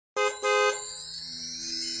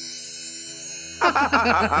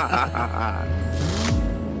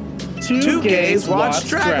Two gays watch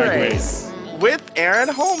Drag Race with Aaron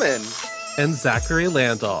Holman and Zachary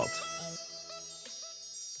Landault.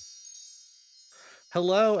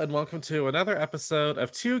 Hello and welcome to another episode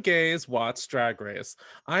of Two Gays Watch Drag Race.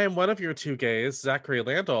 I am one of your two gays, Zachary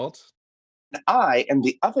Landault. And I am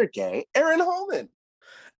the other gay, Aaron Holman.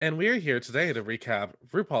 And we are here today to recap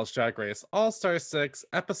RuPaul's Drag Race All-Star 6,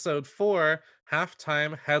 Episode 4,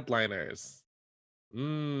 Halftime Headliners.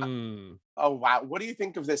 Oh, wow. What do you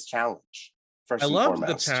think of this challenge? I loved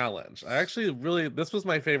the challenge. I actually this was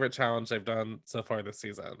my favorite challenge I've done so far this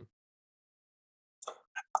season.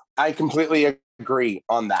 I completely agree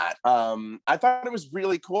on that. I thought it was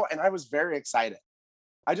really cool and I was very excited.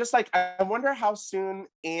 I wonder how soon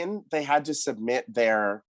in they had to submit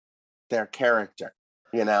their character,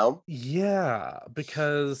 you know? Yeah,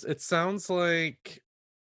 because it sounds like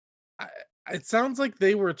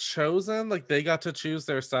they were chosen, like they got to choose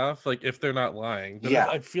their stuff, like if they're not lying. But yeah,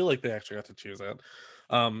 I feel like they actually got to choose it.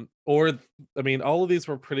 All of these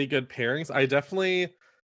were pretty good pairings. I definitely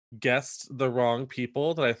guessed the wrong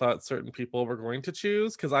people that I thought certain people were going to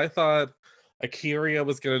choose, because I thought A'keria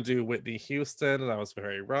was going to do Whitney Houston, and I was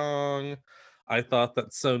very wrong. I thought that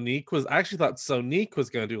Sonique was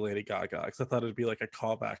going to do Lady Gaga, because I thought it'd be like a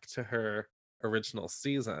callback to her original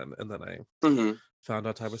season, and then I found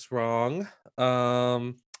out I was wrong.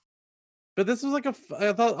 But this was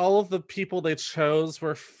I thought all of the people they chose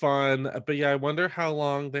were fun, but yeah, I wonder how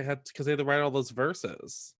long they had, because they had to write all those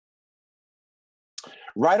verses.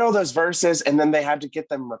 And then they had to get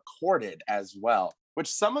them recorded as well,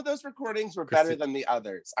 which some of those recordings were better than the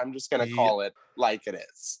others. I'm just going to call it like it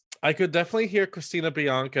is. I could definitely hear Christina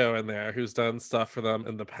Bianco in there, who's done stuff for them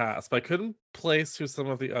in the past, but I couldn't place who some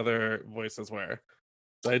of the other voices were.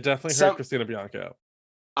 But I definitely heard Christina Bianco.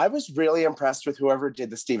 I was really impressed with whoever did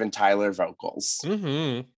the Steven Tyler vocals.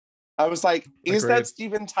 Mm-hmm. I was like, is that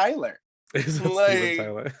Steven Tyler? Is that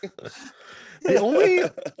Steven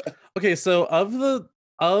Tyler? Okay, so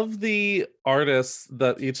of the artists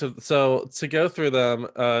that to go through them,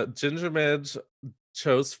 Ginger Midge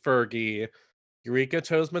chose Fergie, Eureka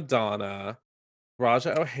chose Madonna,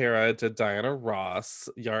 Raja O'Hara did Diana Ross,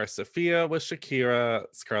 Yara Sofia was Shakira,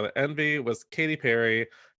 Scarlet Envy was Katy Perry,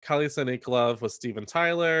 Kylie Sonique Love was Steven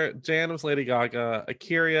Tyler, Jan was Lady Gaga,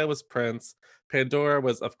 A'keria was Prince, Pandora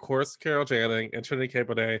was, of course, Carol Channing, and Trinity K.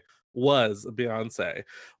 Bonet was Beyonce.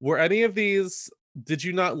 Were any of these, did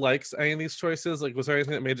you not like any of these choices? Like, was there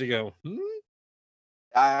anything that made you go,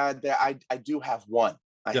 I do have one.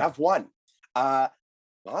 I have one.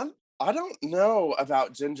 I don't know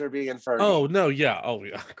about Ginger being in Fergie. Oh, no, yeah. Oh,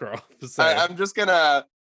 yeah, girl. I'm just gonna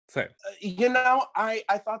say.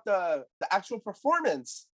 I thought the actual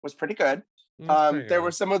performance was pretty good. There were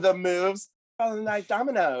some of the moves like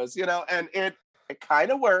dominoes, and it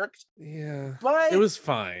kind of worked. Yeah. But it was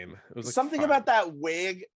fine. It was something about that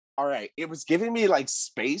wig. All right. It was giving me like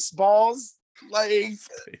Spaceballs. Like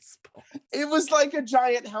Spaceballs. It was like a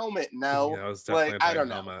giant helmet. No, yeah, it was definitely I don't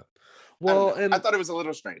know. Helmet. Well, I thought it was a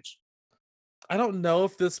little strange. I don't know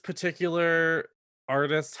if this particular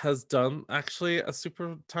artist has done actually a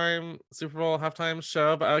Super Bowl halftime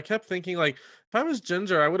show, but I kept thinking, like, if I was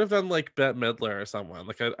Ginger, I would have done like Bette Midler or someone.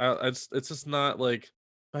 Like, it's just not like,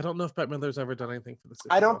 I don't know if Bette Midler's ever done anything for the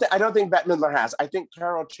Super Bowl. I don't think Bette Midler has. I think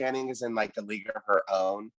Carol Channing is in like a league of her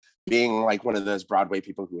own, being like one of those Broadway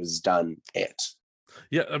people who has done it.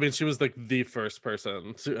 Yeah, I mean, she was like the first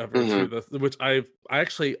person to ever do this, which I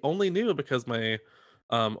actually only knew because my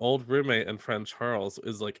old roommate and friend Charles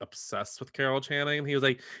is like obsessed with Carol Channing. He was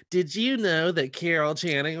like, "Did you know that Carol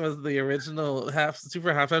Channing was the original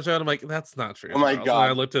Super halftime show?" And I'm like, "That's not true." Oh my God! And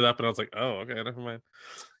I looked it up and I was like, "Oh, okay, never mind."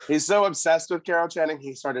 He's so obsessed with Carol Channing,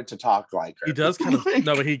 he started to talk like her. He does kind of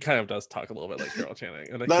no, but he kind of does talk a little bit like Carol Channing,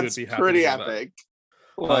 and that's he would be pretty epic.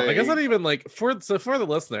 I guess not even like for the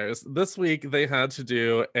listeners this week, they had to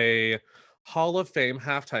do a Hall of Fame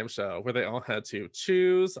halftime show where they all had to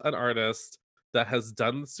choose an artist that has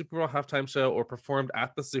done the Super Bowl halftime show or performed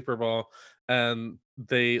at the Super Bowl, and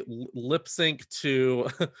they lip sync to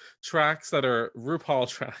tracks that are RuPaul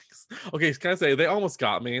tracks. Okay, can I say they almost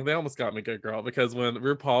got me, good girl, because when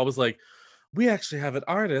RuPaul was like, we actually have an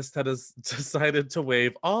artist that has decided to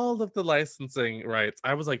waive all of the licensing rights,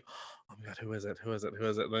 I was like, oh my God, who is it? And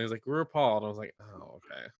then he's like, RuPaul. And I was like, oh,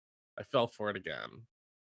 okay. I fell for it again.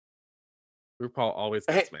 RuPaul always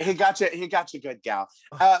gets me. He got you good, gal.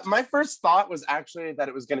 My first thought was actually that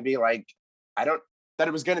it was going to be like, that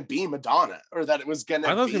it was going to be Madonna, or that it was going to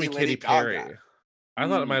be, I thought it was going to be Katy Perry. I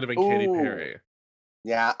thought it might have been Katy Perry.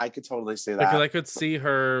 Yeah, I could totally see that. Because I could see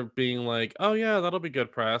her being like, oh yeah, that'll be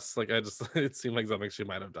good press. Like, it seemed like something she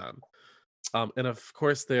might have done. And of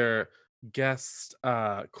course their guest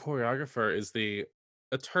choreographer is the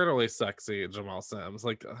eternally sexy Jamal Sims.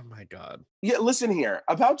 Like, oh my god. Yeah, listen here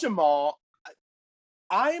about Jamal.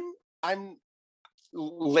 I'm I'm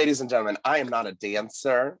ladies and gentlemen, I am not a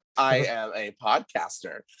dancer. I am a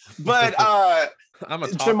podcaster. But I'm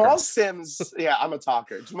a Jamal talker. Sims, yeah, I'm a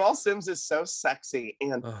talker. Jamal Sims is so sexy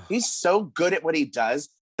and Ugh. he's so good at what he does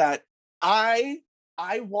that I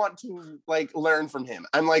I want to like learn from him.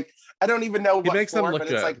 I'm like, I don't even know He what makes them for, look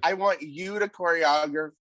but it's like good. I want you to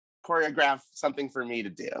choreograph something for me to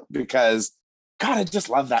do because God, I just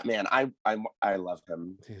love that man. I love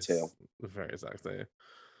him too. He's very sexy.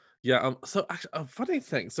 Yeah, so actually, a funny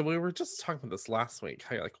thing. So we were just talking about this last week.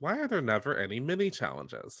 How you're like, why are there never any mini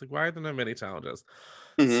challenges? Like, why are there no mini challenges?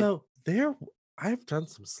 Mhm. So I've done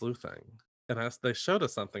some sleuthing, and they showed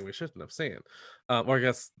us something we shouldn't have seen. Or I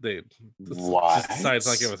guess they just decided to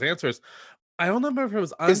not give What? us answers. I don't remember if it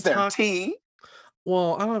was Is there Untucked. tea?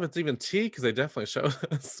 Well, I don't know if it's even T because they definitely showed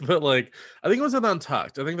us, but like I think it was an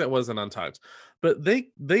Untucked. I think that was an Untucked. But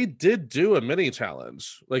they did do a mini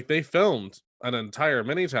challenge. Like they filmed an entire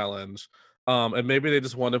mini challenge. And maybe they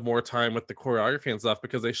just wanted more time with the choreography and stuff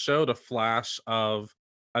because they showed a flash of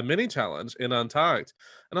a mini challenge in Untucked.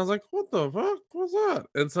 And I was like, what the fuck was that?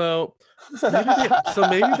 And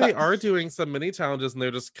maybe they are doing some mini challenges and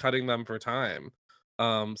they're just cutting them for time.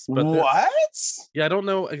 But there What? yeah, I don't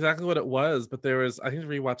know exactly what it was, but there was I need to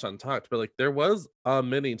rewatch Untucked, but like there was a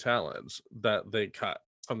mini challenge that they cut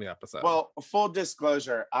from the episode. Well, full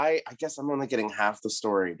disclosure, I guess I'm only getting half the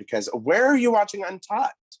story because where are you watching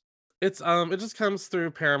Untucked? It just comes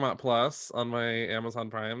through Paramount Plus on my Amazon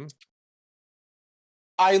Prime.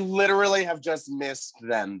 I literally have just missed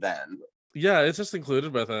them then. Yeah, it's just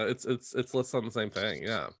included with it. It's listed on the same thing.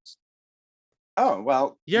 Yeah. Oh,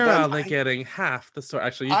 well, You're then only getting half the story.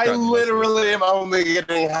 Actually, you've I gotten most of the literally story. am only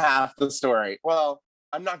getting half the story. Well,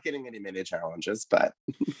 I'm not getting any mini challenges, but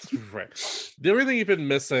Right. The only thing you've been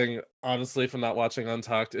missing, honestly, from not watching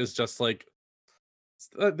Untucked is just like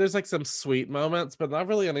there's like some sweet moments, but not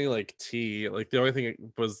really any like tea. Like the only thing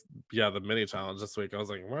was the mini challenge this week. I was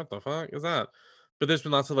like, what the fuck is that? But there's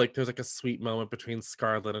been lots of like there's like a sweet moment between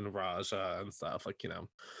Scarlett and Raja and stuff, like Um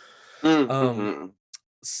mm-hmm.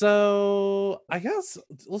 so I guess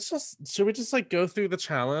should we just like go through the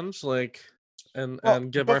challenge like Well,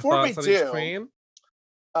 and give our before we thoughts on each do, queen?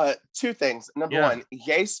 two things. Number Yeah. one,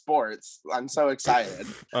 yay sports. I'm so excited.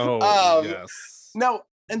 Oh Um, yes. no,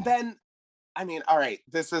 and then I mean, all right,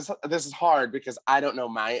 this is hard because I don't know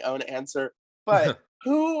my own answer, but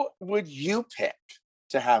who would you pick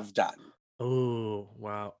to have done? Oh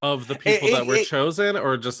wow. Of the It, people that were it, chosen,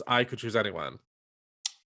 or just I could choose anyone?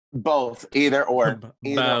 both, either Both. or,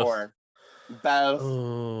 both.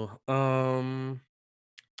 Oh,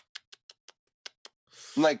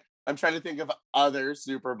 Like I'm trying to think of other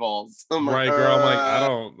Super Bowls. I'm like, right, girl. I'm like,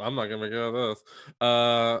 I'm not gonna get this.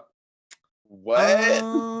 what?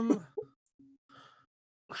 Um,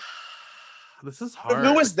 this is Who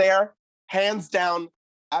hard. was there? Hands down,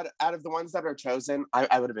 out of the ones that are chosen,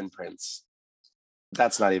 I would have been Prince.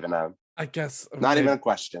 That's I guess not even maybe a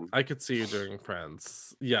question. I could see you doing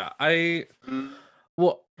Prince. Yeah, Mm,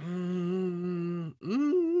 well, I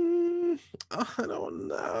don't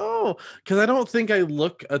know because I don't think I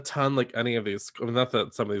look a ton like any of these. I mean, not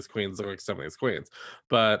that some of these queens look like some of these queens,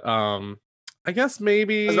 but I guess I was about to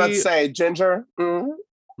maybe say Ginger. Mhm.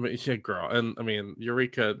 yeah, girl, and I mean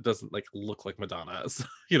Eureka doesn't like look like Madonna, so,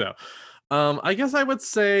 I guess I would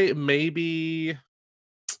say maybe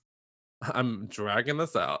I'm dragging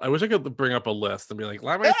this out. I wish I could bring up a list and be like,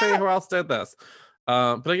 let me see Ah! who else did this.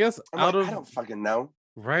 But I guess I'm out like, I of don't fucking know.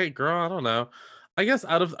 right, girl, I don't know. I guess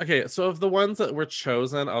out of okay, so of the ones that were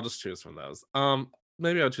chosen, I'll just choose from those.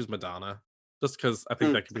 Maybe I'll choose Madonna, just because I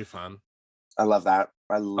think Mm, that could be fun. I love that.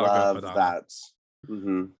 I I'll go with love Madonna, that.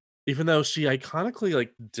 Hmm. even though she iconically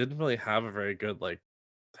like didn't really have a very good like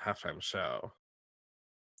halftime show.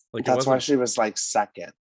 Like That's why she was like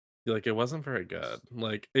second. it wasn't very good.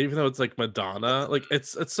 Like even though it's like Madonna, like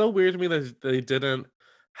it's so weird to me that they didn't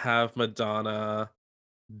have Madonna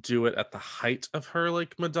do it at the height of her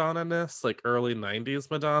like Madonna-ness, like early 90s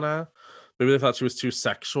Madonna. Maybe they thought she was too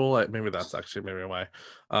sexual. Maybe that's actually maybe why.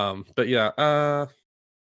 But yeah,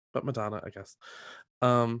 but Madonna, I guess.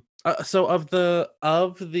 So of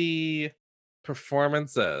the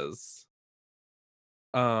performances,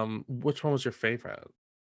 which one was your favorite?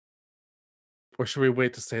 Or should we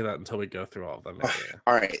wait to say that until we go through all of them, maybe?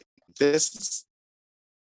 All right. This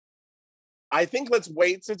I think let's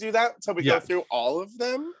wait to do that until we go Yeah, through all of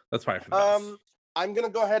them. that's probably for the best. Um, I'm gonna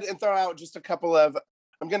go ahead and throw out just a couple of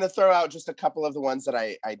I'm gonna throw out just a couple of the ones that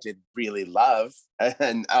I did really love,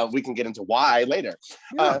 and we can get into why later.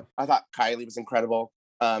 Yeah. I thought Kylie was incredible.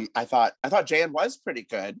 I thought Jan was pretty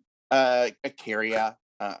good. Akira.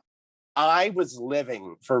 I was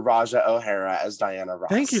living for Raja O'Hara as Diana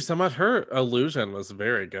Ross. Thank you so much. Her illusion was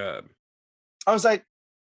very good. I was like,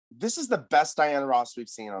 this is the best Diana Ross we've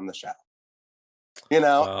seen on the show. You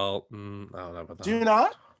know? Well, I don't know about that. Do you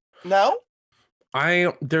not? No?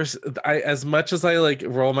 I as much as I like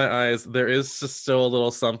roll my eyes, there is just still a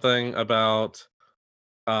little something about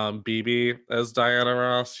BB as Diana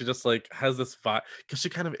Ross. She just like has this vibe because she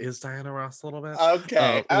kind of is Diana Ross a little bit.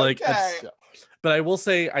 Okay. Okay. But I will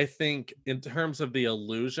say, I think in terms of the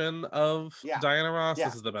illusion of Diana Ross, Yeah.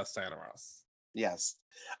 this is the best Diana Ross. Yes.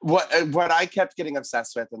 What I kept getting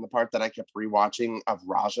obsessed with, and the part that I kept rewatching of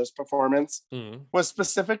Raja's performance, was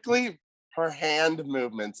specifically her hand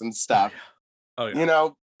movements and stuff. Oh yeah. You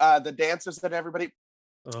know, the dances that everybody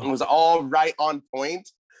was all right on point,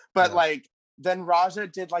 but like then Raja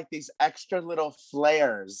did like these extra little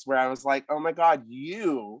flares where I was like, oh my god,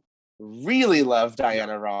 you really love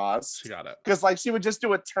Diana Ross. She got it. Because like she would just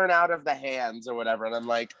do a turn out of the hands or whatever, and I'm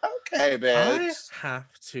like, okay, bitch. I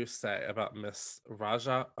have to say about Miss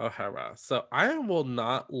Raja O'Hara. So I will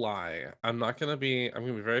not lie. I'm gonna be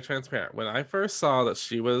very transparent. When I first saw that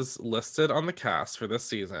she was listed on the cast for this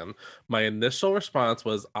season, my initial response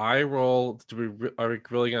was eye roll. Are we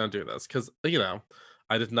really gonna do this? Because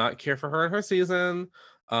I did not care for her in her season.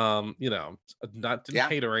 Didn't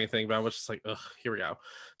hate her or anything, but I was just like, ugh, here we go.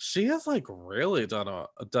 She has like really done a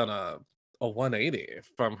 180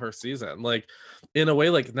 from her season, like in a way.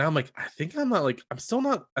 Like now I'm like, I think I'm not like, I'm still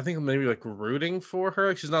not, I think I'm maybe like rooting for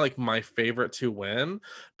her. She's not like my favorite to win,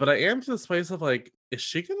 but I am to this place of like, is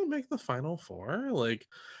she gonna make the final four? Like,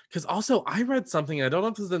 because also I read something, I don't know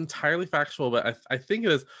if this is entirely factual, but I think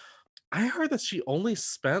it is. I heard that she only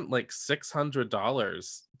spent like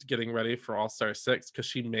 $600 getting ready for All Star 6 because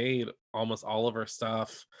she made almost all of her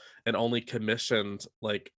stuff and only commissioned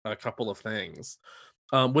like a couple of things.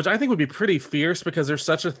 Which I think would be pretty fierce because there's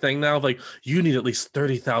such a thing now of like, you need at least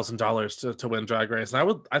 $30,000 to win Drag Race.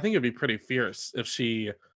 And I think it'd be pretty fierce if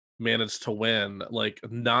she managed to win, like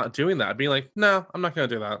not doing that, being like, no, I'm not gonna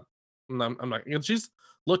do that. I'm not. And she's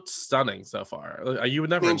looked stunning so far. You would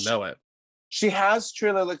never know it. She has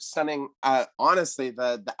truly looked stunning. Honestly,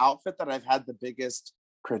 the outfit that I've had the biggest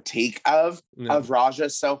critique of Raja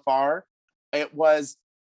so far, it was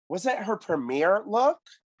it her premiere look?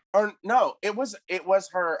 Or no, it was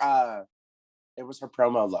her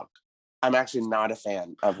promo look. I'm actually not a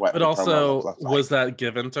fan of what. But also, was that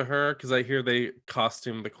given to her? Because I hear they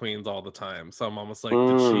costume the queens all the time. So I'm almost like,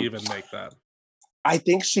 did she even make that? I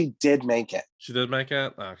think she did make it. She did make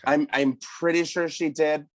it? Okay. I'm pretty sure she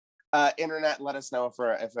did. Internet, let us know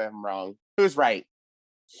if I'm wrong. Who's right?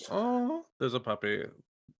 Oh, there's a puppy.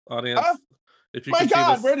 Audience. If you my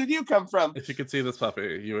God, this, where did you come from? If you could see this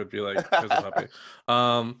puppy, you would be like, there's a puppy.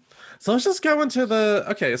 So let's just go into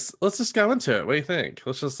let's just go into it. What do you think?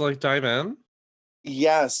 Let's just like dive in.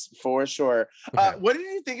 Yes, for sure. Okay. What did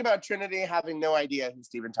you think about Trinity having no idea who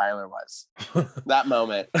Steven Tyler was? That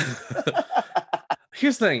moment.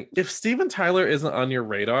 Here's the thing. If Steven Tyler isn't on your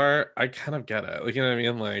radar, I kind of get it. Like, you know what I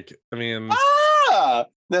mean? Like,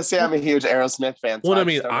 No, see, I'm a huge Aerosmith fan. So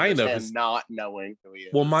I know not knowing who he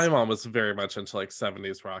is. Well, my mom was very much into like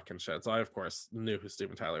 70s rock and shit. So I, of course, knew who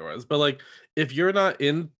Steven Tyler was. But like, if you're not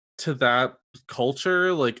into that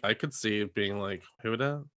culture, like I could see being like, who is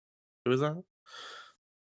that?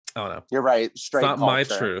 I don't know. You're right. Straight. It's not my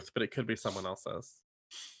truth, but it could be someone else's.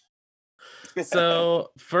 So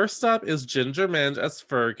first up is Ginger Minj as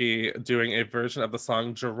Fergie doing a version of the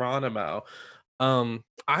song Geronimo.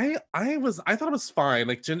 I thought it was fine.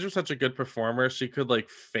 Like Ginger's such a good performer, she could like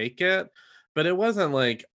fake it, but it wasn't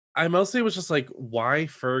like, I mostly was just like, why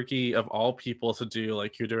Fergie of all people to do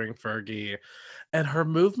like you're doing Fergie? And her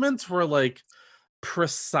movements were like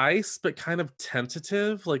precise but kind of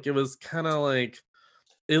tentative. Like it was kind of like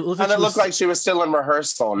it looked like she was still in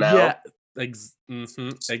rehearsal now. Yeah.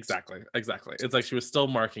 Exactly. It's like she was still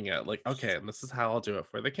marking it like, okay, and this is how I'll do it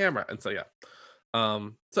for the camera. And so yeah,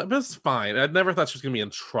 so it was fine. I never thought she was gonna be in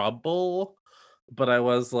trouble, but I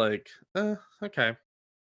was like, okay.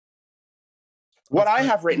 What I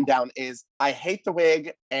have written down is I hate the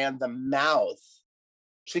wig and the mouth.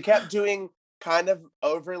 She kept doing kind of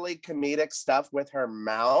overly comedic stuff with her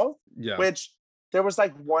mouth, which there was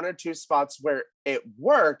like one or two spots where it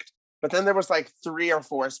worked. But then there was like 3 or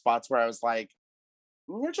 4 spots where I was like,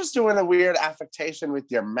 you're just doing a weird affectation with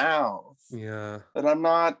your mouth. Yeah. And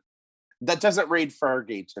that doesn't read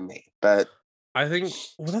Fergie to me, but I think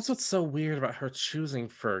well, that's what's so weird about her choosing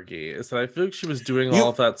Fergie is that I feel like she was doing all You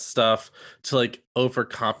of that stuff to like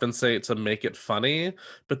overcompensate to make it funny.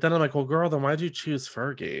 But then I'm like, well, girl, then why'd you choose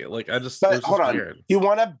Fergie? Like, it but was hold just on. weird. You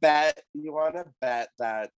want to bet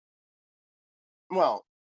that, well,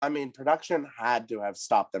 I mean, production had to have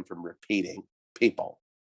stopped them from repeating people.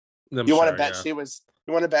 I'm You want to sure, bet yeah. she was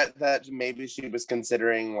you want to bet that maybe she was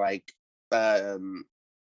considering like um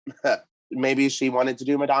maybe she wanted to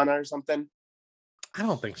do Madonna or something. I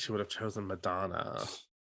don't think she would have chosen Madonna.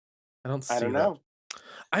 I don't I see don't that. know.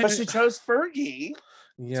 But I she chose Fergie.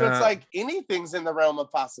 So it's yeah, like anything's in the realm of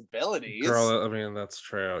possibilities. girl, I mean, that's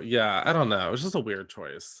true. Yeah, I don't know. It was just a weird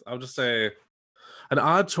choice. I would just say an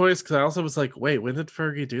odd choice because I also was like, wait, when did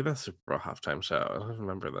Fergie do the Super Bowl halftime show? I don't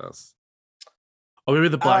remember this. Oh, maybe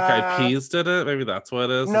the Black Eyed Uh Peas did it. Maybe that's what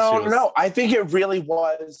it is. And she no, no, was. no. I think it really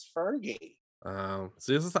was Fergie.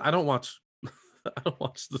 See, I don't watch. I don't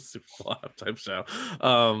watch the Super Bowl halftime show.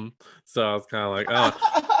 Um, so I was kind of like,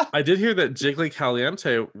 oh, I did hear that Jiggly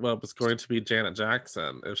Caliente was going to be Janet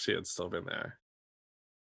Jackson if she had still been there.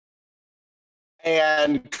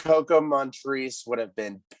 And Coco Montrese would have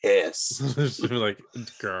been pissed She'd be like,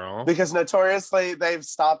 girl. because notoriously they've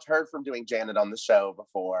stopped her from doing Janet on the show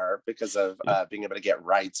before because of being able to get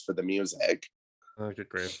rights for the music. Okay,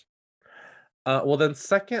 great. Well, then,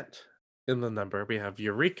 second in the number, we have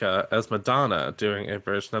Eureka as Madonna doing a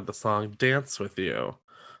version of the song Dance with You.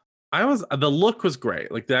 The look was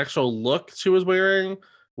great. Like the actual look she was wearing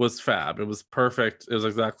was fab. It was perfect. It was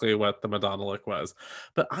exactly what the Madonna look was.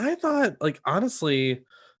 But I thought, like, honestly,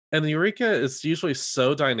 and Eureka is usually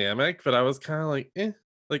so dynamic, but I was kind of like, eh.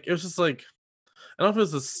 Like, it was just like, I don't know if it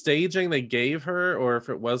was the staging they gave her or if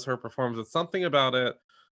it was her performance. It's something about it.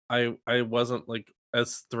 I wasn't like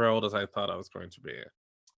as thrilled as I thought I was going to be.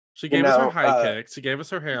 She You gave us her know, high kicks. She gave us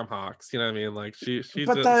her ham hocks. You know what I mean? Like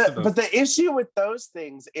but the issue with those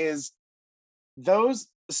things is those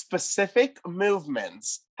specific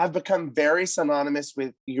movements have become very synonymous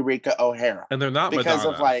with Eureka O'Hara and they're not because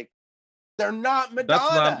of Madonna. like they're not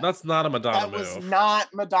Madonna. That's not a Madonna That was move. not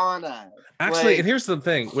Madonna. Actually, and Like, here's the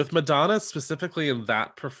thing with Madonna specifically in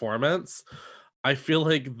that performance, I feel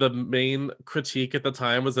like the main critique at the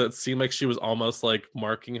time was that it seemed like she was almost like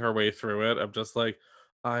marking her way through it of just like,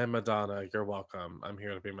 I'm Madonna, you're welcome. I'm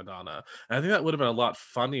here to be Madonna. And I think that would have been a lot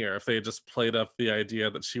funnier if they had just played up the idea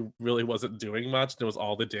that she really wasn't doing much and it was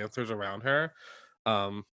all the dancers around her.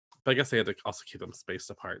 Um, but I guess they had to also keep them spaced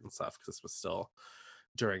apart and stuff because this was still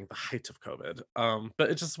during the height of COVID.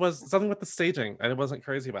 But it just was something with the staging, and I wasn't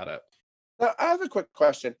crazy about it. now, I have a quick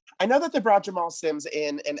question. I know that they brought Jamal Sims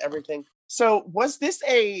in and everything. So was this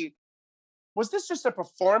just a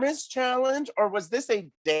performance challenge or was this a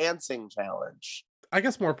dancing challenge? I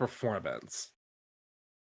guess more performance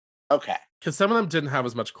Okay. because some of them didn't have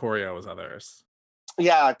as much choreo as others.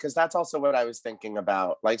 Yeah, because that's also what I was thinking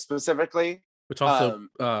about. Like specifically, Which also,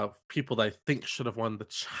 um, people that I think should have won the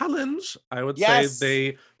challenge, I would say yes,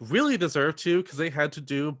 they really deserve to because they had to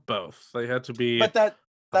do both. They had to be, but that's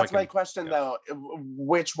like, my question yeah. though.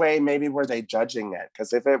 Which way maybe were they judging it?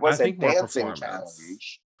 Because if it I was a think more dancing performance.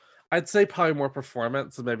 challenge, I'd say probably more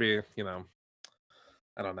performance, and maybe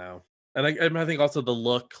I don't know. And I think also the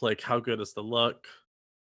look, like how good is the look?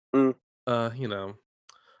 mm, Uh, you know,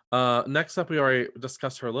 Next up, we already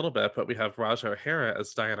discussed her a little bit, but we have Raja O'Hara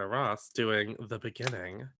as Diana Ross doing The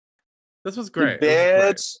Beginning. This was great. It was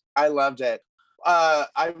great. bitch, I loved it.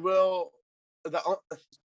 I will. The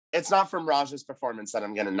It's not from Raj's performance that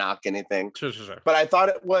I'm going to knock anything, Sure, sure, sure. but I thought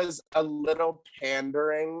it was a little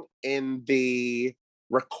pandering in the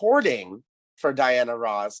recording for Diana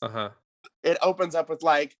Ross. Uh-huh. It opens up with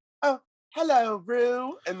like, "Oh, hello,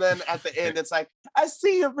 Rue," and then at the end, it's like, "I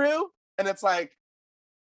see you, Rue," and it's like,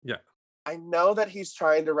 Yeah. I know that he's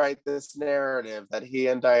trying to write this narrative that he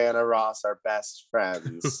and Diana Ross are best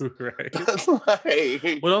friends, Right. but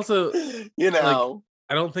like, But also, you like, know,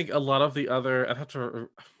 I don't think a lot of the other I'd have to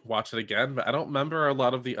watch it again, but I don't remember a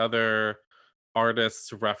lot of the other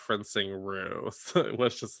artists referencing Rue. So it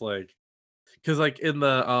was just like because like in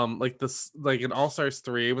the like this like in All Stars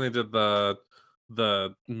 3 when they did the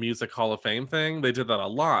music Hall of Fame thing, they did that a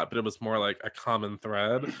lot, but it was more like a common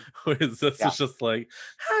thread. Whereas this yeah. is just like,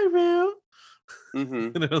 hi Rue. Mm-hmm.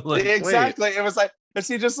 And it was like, wait. Exactly. It was like, and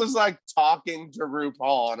she just was like talking to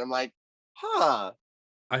RuPaul, and I'm like, huh.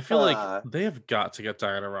 I feel like they have got to get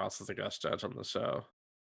Diana Ross as a guest judge on the show.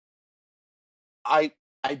 I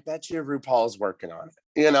I bet you RuPaul's working on it.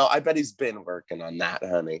 You know, I bet he's been working on that,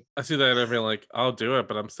 honey. I see that and I feel like I'll do it,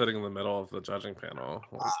 but I'm sitting in the middle of the judging panel.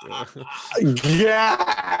 Like,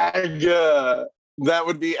 Gag. That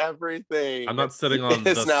would be everything. I'm not sitting on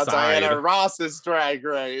It's the now side. Diana Ross's Drag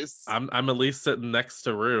Race. I'm at least sitting next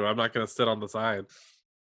to Rue. I'm not gonna sit on the side.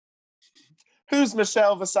 Who's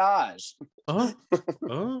Michelle Visage? Oh,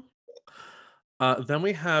 oh. Then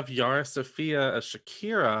we have Yara Sofia as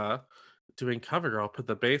Shakira doing CoverGirl. Put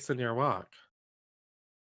the bass in your walk.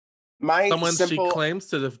 My Someone she simple. claims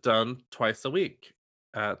to have done twice a week.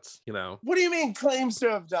 What do you mean claims to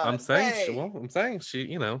have done? I'm saying, Hey, I'm saying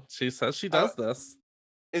she says she does this.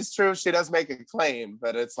 it's true. She does make a claim,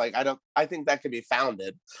 but it's like I think that could be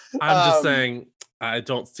founded. I'm just saying, I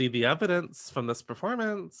don't see the evidence from this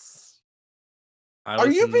performance. Are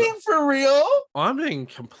you being for real? I'm being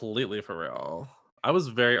completely for real. I was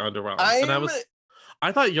very underwhelmed,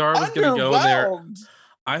 I thought Yara was gonna go in there.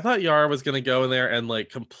 I thought Yara was gonna go in there and like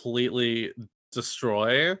completely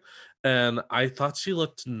destroy, and I thought she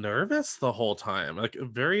looked nervous the whole time, like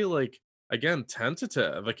very like again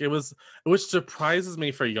tentative. Like which surprises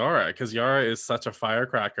me for Yara because Yara is such a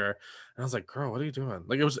firecracker. And I was like, girl, what are you doing?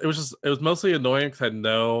 Like it was mostly annoying because I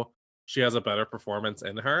know she has a better performance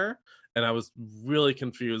in her, and I was really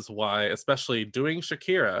confused why, especially doing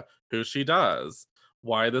Shakira, who she does,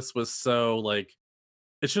 why this was so like.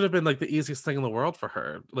 It should have been like the easiest thing in the world for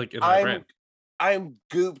her, like in her brain. I'm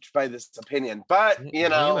gooped by this opinion, but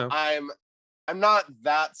I'm not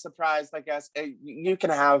that surprised. I guess you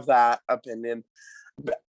can have that opinion.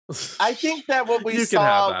 But I think that what we you saw,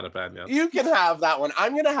 can have that opinion. You can have that one.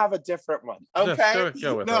 I'm gonna have a different one. Okay,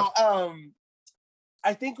 go with it.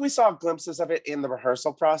 I think we saw glimpses of it in the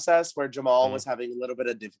rehearsal process where Jamal was having a little bit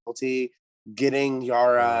of difficulty getting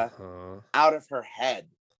Yara out of her head,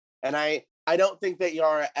 and I don't think that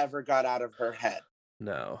Yara ever got out of her head.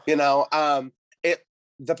 No.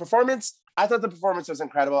 The performance, I thought the performance was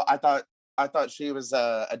incredible. I thought she was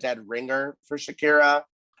a dead ringer for Shakira.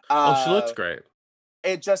 She looked great.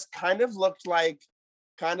 It just kind of looked like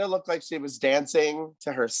she was dancing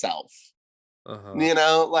to herself.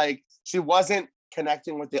 Like she wasn't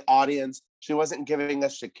connecting with the audience. She wasn't giving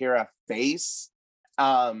us Shakira face.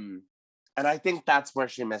 And I think that's where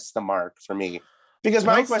she missed the mark for me. Because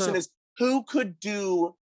my question is, who could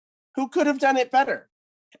have done it better?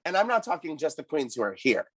 And I'm not talking just the queens who are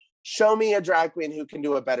here. Show me a drag queen who can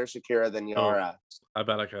do a better Shakira than Yara. I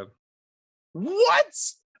bet I could. What?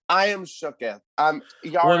 I am shooketh.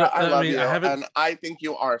 Yara, I love you, and I think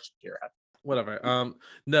you are Shakira. Whatever.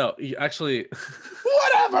 No, actually.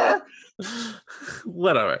 Whatever.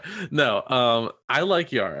 Whatever. No. I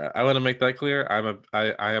like Yara. I want to make that clear.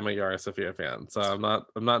 I am a Yara Sofia fan, so I'm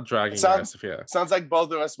not dragging Yara Sofia. Sounds like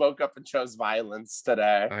both of us woke up and chose violence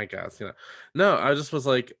today. I guess, No, I just was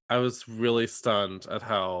like, I was really stunned at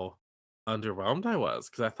how underwhelmed I was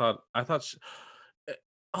because I thought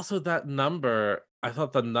also that number. I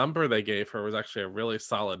thought the number they gave her was actually a really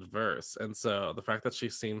solid verse, and so the fact that she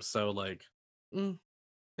seems so like, I'm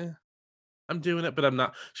doing it, but I'm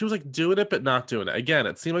not. She was like doing it, but not doing it. Again,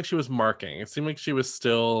 it seemed like she was marking. It seemed like she was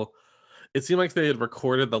still. It seemed like they had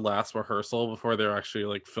recorded the last rehearsal before they were actually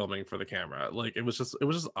like filming for the camera. Like it was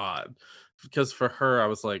just odd. Because for her, I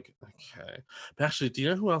was like, okay. But actually, do you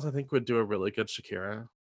know who else I think would do a really good Shakira?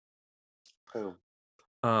 Who?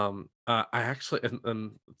 I actually,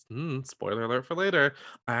 and spoiler alert for later,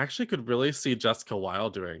 I actually could really see Jessica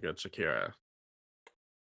Wilde doing a good Shakira.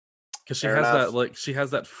 Because she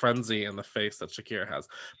has that frenzy in the face that Shakira has.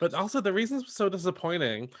 But also the reason it's so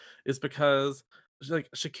disappointing is because like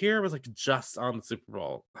Shakira was like just on the Super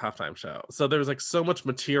Bowl halftime show. So there was like so much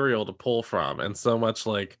material to pull from and so much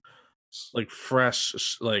like fresh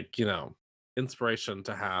inspiration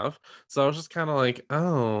to have. So I was just kind of like,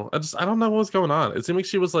 oh, I don't know what was going on. It seemed like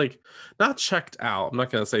she was like not checked out. I'm not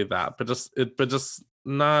gonna say that, but just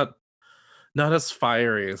not as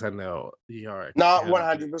fiery as I know Yara. Not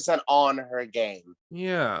 100% on her game.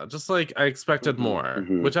 Yeah, just like I expected more,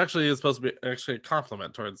 which actually is supposed to be actually a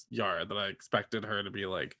compliment towards Yara that I expected her to be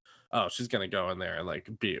like, oh, she's gonna go in there and like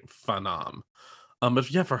be phenom.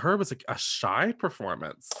 But yeah, for her it was like a shy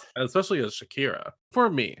performance, especially as Shakira. For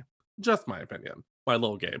me, just my opinion, my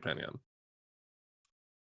little gay opinion.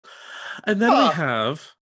 And then we have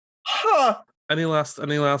any last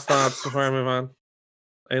thoughts before I move on?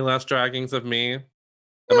 Any last draggings of me?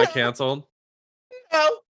 Am I canceled?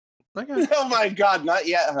 No. Okay. Oh my God, not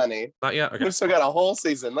yet, honey. Not yet. Okay. We've still got a whole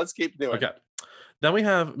season. Let's keep doing it. Okay. Then we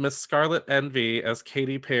have Miss Scarlet Envy as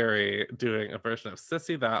Katy Perry doing a version of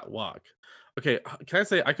Sissy That Walk. Okay, can I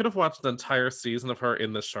say I could have watched the entire season of her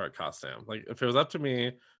in this shark costume. Like if it was up to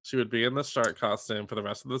me, she would be in this shark costume for the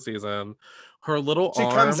rest of the season. Her little She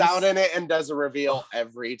comes out in it and does a reveal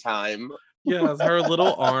every time. Yes, her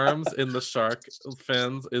little arms in the shark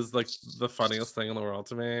fins is like the funniest thing in the world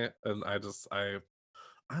to me, and I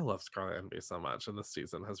love Scarlet Envy so much, and this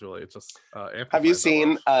season has really just Have you amplified that love.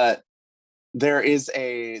 seen there's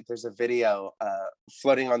a video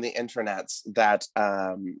floating on the internets that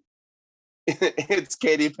it's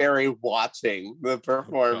Katy Perry watching the Oh God.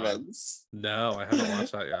 performance. No, I haven't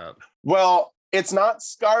watched that yet. Well, it's not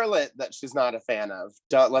Scarlett that she's not a fan of.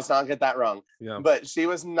 Let's not get that wrong. Yeah. But she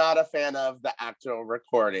was not a fan of the actual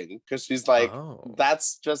recording because she's like, Oh.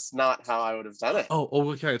 that's just not how I would have done it. Oh,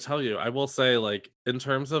 well, can I tell you? I will say, like, in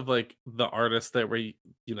terms of like the artists that were,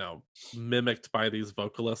 mimicked by these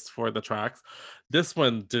vocalists for the tracks, this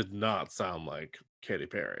one did not sound like Katy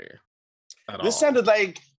Perry at all. This sounded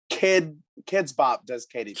like Kids Bop does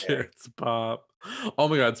Katy Perry. Kids Bop. Oh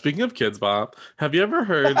my God! Speaking of Kids Bop, have you ever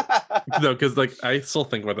heard? No, because like I still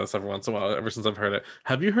think about this every once in a while. Ever since I've heard it,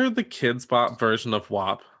 have you heard the Kids Bop version of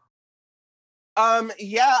WAP?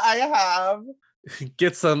 Yeah, I have.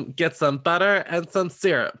 Get some butter and some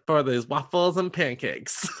syrup for these waffles and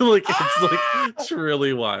pancakes. Like it's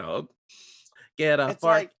really wild. Get a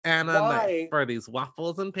fork and a knife for these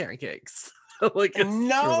waffles and pancakes. Like it's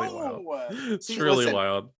really wild. It's really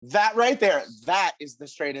wild. That right there, that is the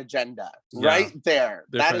straight agenda. Yeah, right there.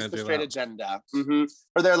 That is the straight agenda. Mm-hmm.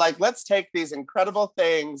 Where they're like, let's take these incredible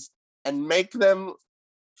things and make them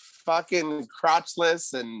fucking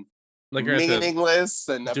crotchless and like meaningless.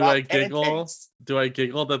 And do I giggle? Do I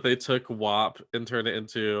giggle that they took WAP and turned it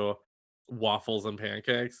into waffles and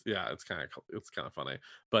pancakes? Yeah, it's kind of funny,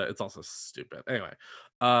 but it's also stupid. Anyway,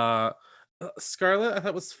 Scarlett, I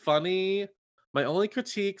thought was funny. My only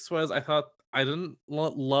critiques was I thought I didn't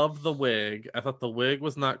love the wig. I thought the wig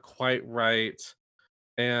was not quite right.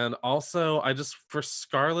 And also, for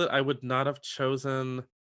Scarlett, I would not have chosen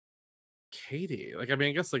Katy. Like, I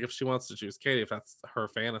mean, I guess like if she wants to choose Katy, if that's her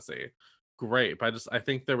fantasy, great. But I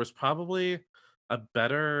think there was probably a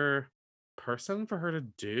better person for her to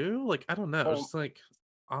do. Like, I don't know. Just like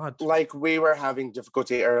odd. Like we were having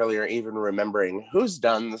difficulty earlier, even remembering who's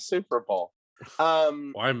done the Super Bowl.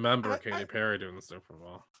 Well, I remember Katy Perry doing the Super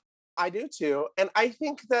Bowl. I do too, and I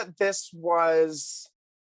think that this was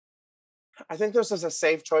a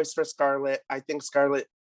safe choice for Scarlett. I think Scarlett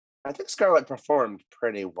performed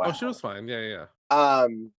pretty well. Oh, she was fine. Yeah.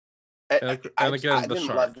 And again, I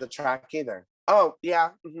didn't love the track either. Oh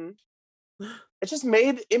yeah. Mm-hmm.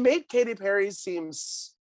 It made Katy Perry seem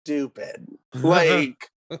stupid. Like.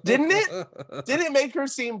 Didn't it make her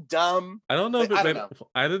seem dumb? I don't know if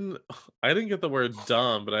I didn't get the word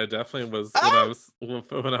dumb, but I definitely was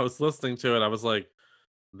when I was listening to it, I was like,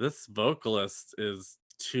 this vocalist is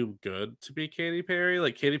too good to be Katy Perry.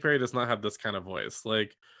 Like Katy Perry does not have this kind of voice.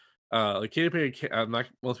 Like Katy Perry not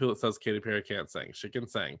most people that says Katy Perry can't sing. She can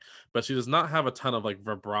sing, but she does not have a ton of like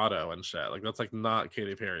vibrato and shit. Like that's like not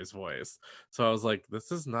Katy Perry's voice. So I was like, this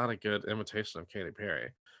is not a good imitation of Katy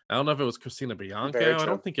Perry. I don't know if it was Christina Bianco. I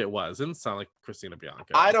don't think it was. It didn't sound like Christina Bianco.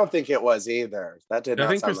 I don't think it was either. That did not sound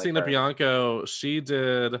like her. I think Christina Bianco, she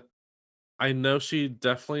did. I know she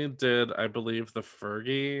definitely did. I believe the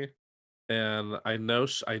Fergie, and I know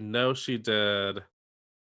she did.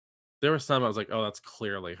 There were some I was like, oh, that's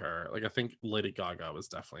clearly her. Like I think Lady Gaga was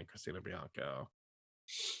definitely Christina Bianco.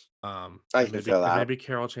 I can feel that. Maybe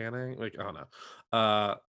Carol Channing. Like I don't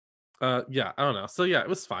know. Yeah, I don't know. So yeah, it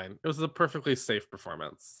was fine. It was a perfectly safe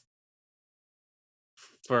performance.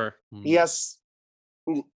 For yes.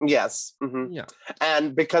 Mm-hmm. Yeah.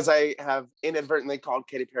 And because I have inadvertently called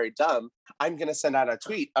Katy Perry dumb, I'm gonna send out a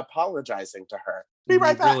tweet apologizing to her. Be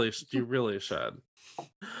right back. You really should.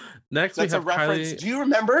 Next, that's we have a reference. Kylie... Do you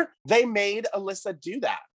remember they made Alyssa do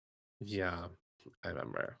that? Yeah, I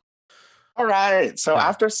remember. All right. So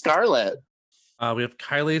after Scarlett, we have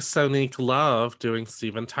Kylie Sonique Love doing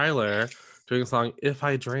Steven Tyler doing the song "If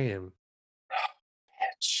I Dream."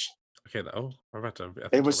 Bitch. Okay, though we're about to.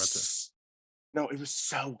 It was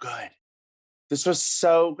so good. This was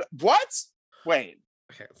so good. What? Wait.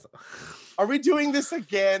 Okay, so are we doing this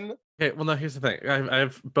again? Okay, well, no. Here's the thing. I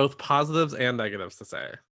have both positives and negatives to say.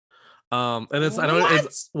 And it's what? I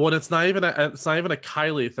know it's not even a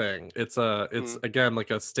Kylie thing. It's again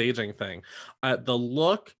like a staging thing. The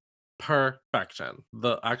look, perfection.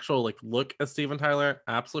 The actual like look of Steven Tyler,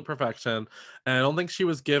 absolute perfection. And I don't think she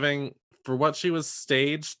was giving, for what she was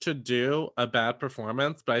staged to do, a bad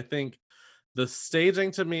performance. But I think the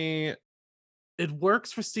staging, to me, it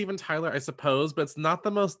works for Steven Tyler, I suppose, but it's not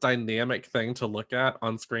the most dynamic thing to look at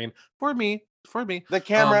on screen for me. The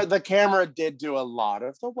camera did do a lot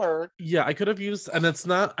of the work. Yeah, I could have used, and it's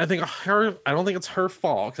not, I don't think it's her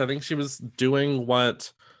fault, because I think she was doing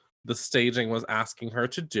what the staging was asking her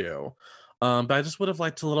to do. But I just would have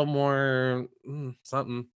liked a little more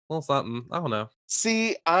something, a little something. I don't know.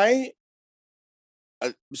 See,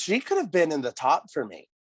 she could have been in the top for me.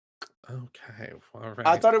 Okay, all I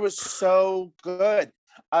right. thought it was so good.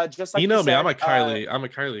 Just You like you know me, said, I'm a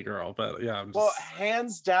Kylie girl, but yeah, I'm well, just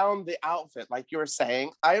hands down the outfit, like you were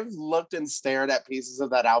saying, I've looked and stared at pieces of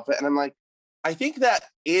that outfit, and I'm like, I think that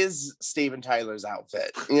is Steven Tyler's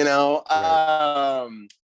outfit, you know? right.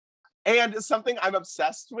 And something I'm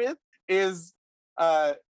obsessed with is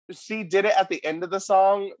uh she did it at the end of the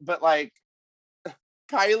song, but like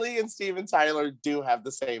Kylie and Steven Tyler do have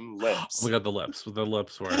the same Oh my lips. god, the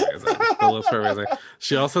lips were amazing. The lips were amazing.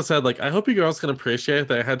 She also said, like, I hope you girls can appreciate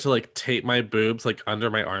that I had to like tape my boobs like under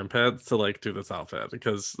my armpits to like do this outfit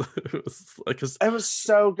because it was like It was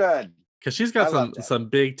so good. because she's got I loved some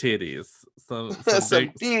big titties, it. Some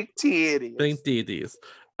big big titties. titties.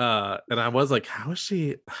 And I was like, how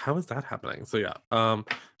is that happening? So yeah,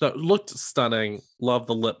 so it looked stunning. Love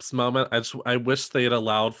the lips moment. I wish they had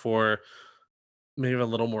allowed for maybe a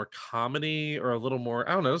little more comedy or a little more,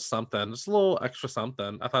 I don't know, something, just a little extra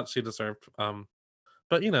something. I thought she deserved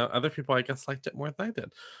but you know, other people I guess liked it more than I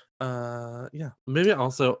did. Yeah. Maybe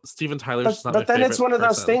also Steven Tyler's just not my But then it's favorite one of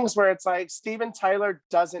those person. things where it's like Steven Tyler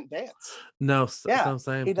doesn't dance. No, Yeah, so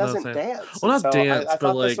same, he no doesn't same. dance. Well, And not so dance, I but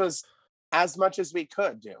thought this like was as much as we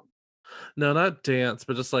could do. no, not dance,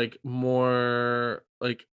 but just like more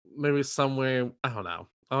like maybe some way. I don't know.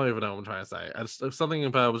 I don't even know what I'm trying to say. I just something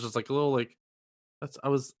about it was just like a little like that's I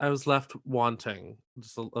was left wanting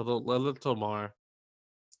just a little more.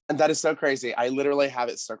 And that is so crazy. I literally have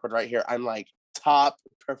it circled right here. I'm like, top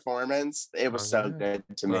performance. It was so Okay.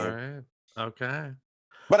 good to All me. right. Okay.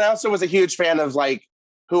 But I also was a huge fan of like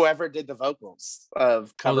whoever did the vocals of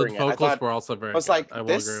Oh, the covering it. I vocals thought were also I very was good. like, I will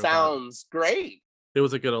this agree with that. sounds great. It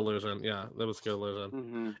was a good illusion. Yeah, that was a good illusion.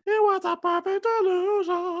 Mm-hmm. It was a perfect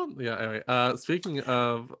illusion. Yeah, anyway. Speaking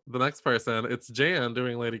of the next person, it's Jan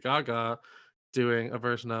doing Lady Gaga doing a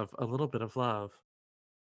version of A Little Bit of Love.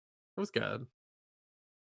 It was good.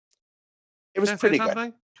 It Can was I say pretty good.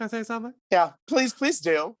 something? Can I say something? Yeah, please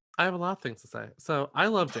do. I have a lot of things to say. So I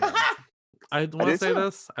love Jan. I I want to do say too.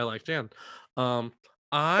 this. I like Jan. Um,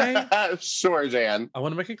 I Sure, Jan. I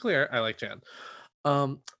want to make it clear. I like Jan.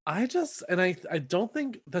 I just and I don't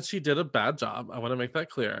think that she did a bad job. I want to make that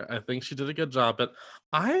clear. I think she did a good job, but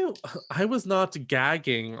I I was not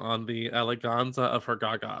gagging on the eleganza of her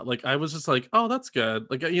Gaga. Like I was just like, oh, that's good.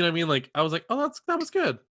 Like you know what I mean? Like I was like, oh, that was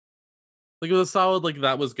good. Like it was a solid, like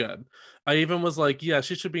that was good. I even was like, yeah,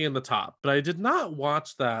 she should be in the top. But I did not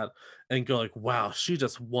watch that and go like, wow, she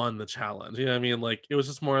just won the challenge. You know what I mean? Like it was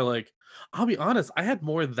just more like, I'll be honest, I had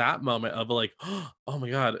more that moment of like, oh my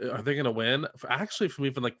god, are they gonna win? Actually, from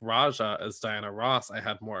even like Raja as Diana Ross, I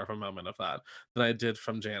had more of a moment of that than I did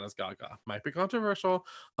from Janice Gaga. Might be controversial,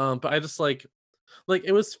 but I just like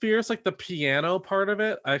it was fierce, like the piano part of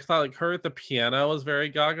it. I thought like her at the piano was very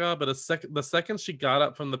Gaga, but the second she got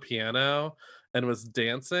up from the piano and was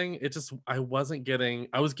dancing, it just I was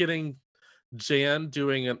getting Jan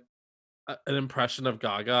doing an impression of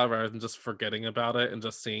Gaga rather than just forgetting about it and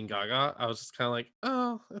just seeing Gaga. I was just kind of like,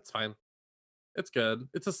 oh, it's fine. It's good.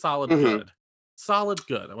 It's a solid Mm-hmm. good. Solid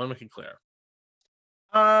good. I want to make it clear.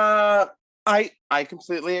 Uh, I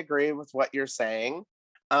completely agree with what you're saying.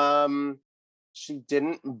 Um, she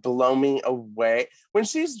didn't blow me away when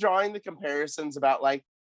she's drawing the comparisons about like,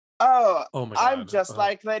 oh, Oh my I'm god. just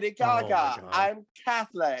like Lady Oh my Gaga. god. I'm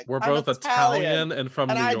Catholic. We're I'm both Italian, Italian and from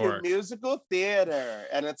and New I do York, musical theater.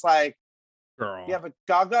 And it's like, yeah, girl. but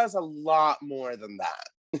Gaga is a lot more than that,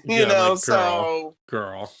 you Yeah, know. like girl, So,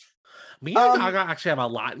 girl. Me and um, Gaga actually have a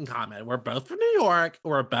lot in common. We're both from New York,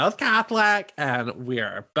 we're both Catholic, and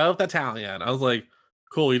we're both Italian. I was like,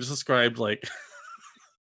 cool, you just described like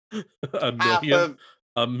a half million, of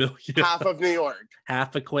a million, half of New York.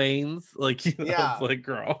 half a Queens. Like, you know, it's Yeah. like,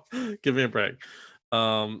 girl, give me a break.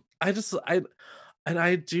 I just I and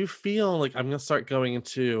I do feel like I'm gonna start going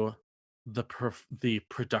into the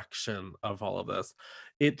production of all of this.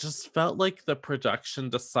 It just felt like the production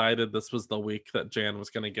decided this was the week that Jan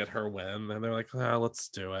was gonna get her win, and they're like, "Ah, let's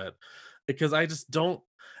do it." Because I just don't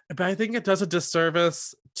but I think it does a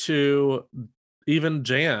disservice to even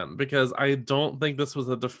Jan, because I don't think this was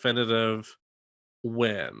a definitive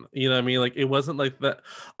win. You know what I mean? Like, it wasn't like that.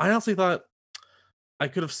 I honestly thought I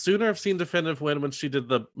could have sooner have seen definitive win when she did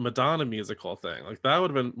the Madonna musical thing. Like that would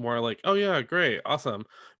have been more like, oh yeah, great, awesome.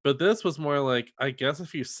 But this was more like, I guess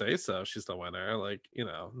if you say so, she's the winner. Like, you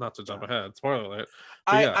know, not to jump Yeah. ahead, spoiler alert.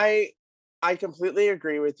 But I yeah. I I completely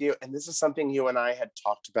agree with you, and this is something you and I had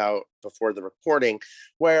talked about before the recording,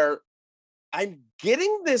 where I'm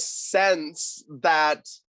getting this sense that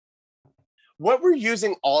what we're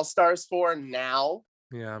using All Stars for now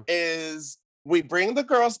Yeah. is we bring the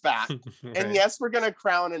girls back, Right. and yes, we're gonna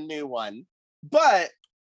crown a new one, but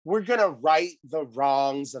we're gonna right the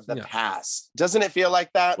wrongs of the Yeah. past. Doesn't it feel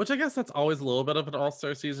like that? Which I guess that's always a little bit of an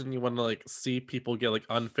all-star season. You want to like see people get like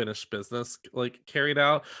unfinished business like carried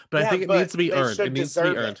out, but I Yeah, think it but needs to be they earned. It should needs to be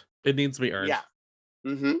deserve it. earned. It needs to be earned. Yeah.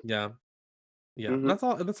 Mm-hmm. Yeah. Yeah. Mm-hmm. That's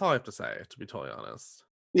all. That's all I have to say, to be totally honest.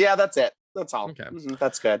 Yeah, that's it. That's all. Okay.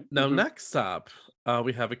 That's good. Now, next up,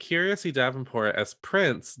 we have Akira C. Davenport as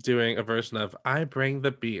Prince doing a version of I Bring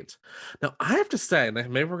the Beat. Now, I have to say, and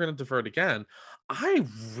maybe we're going to divert again, I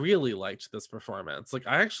really liked this performance. Like,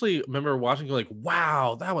 I actually remember watching, like,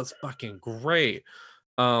 wow, that was fucking great.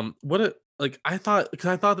 I thought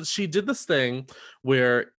that she did this thing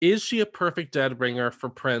where, is she a perfect dead ringer for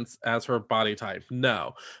Prince as her body type?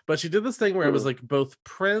 No, but she did this thing where it was like both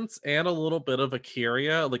Prince and a little bit of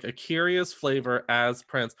Akira, like Akira's flavor as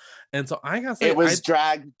Prince. And so I gotta say, it was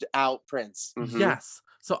dragged out Prince. Yes.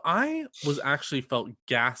 So I was actually felt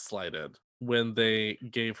gaslighted when they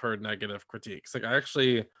gave her negative critiques. Like I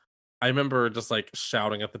remember just like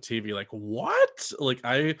shouting at the TV, like, what? Like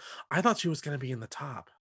I thought she was gonna be in the top.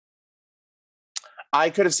 I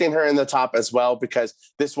could have seen her in the top as well, because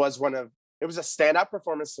this was it was a standout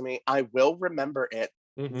performance to me. I will remember it.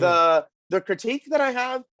 The critique that I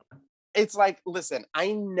have, it's like, listen,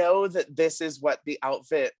 I know that this is what the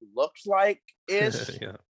outfit looked like ish.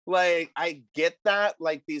 Yeah. Like, I get that,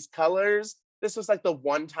 like these colors. This was like the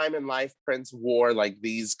one time in life Prince wore like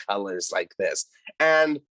these colors like this.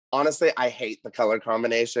 And honestly, I hate the color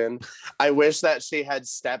combination. I wish that she had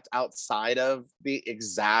stepped outside of the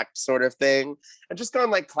exact sort of thing and just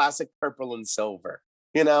gone like classic purple and silver.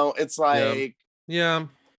 You know, it's like, yeah.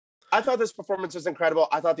 I thought this performance was incredible.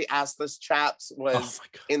 I thought the Assless Chaps was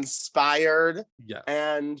inspired. Yes.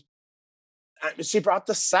 And she brought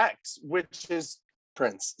the sex, which is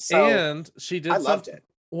Prince. So and she did I loved it.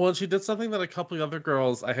 Well, she did something that a couple of other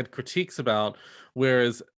girls I had critiques about,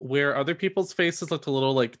 whereas where other people's faces looked a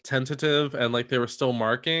little like tentative and like they were still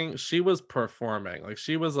marking, she was performing. Like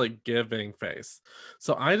she was like giving face.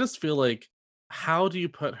 So I just feel like, how do you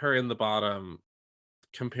put her in the bottom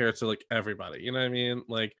compared to like everybody? You know what I mean?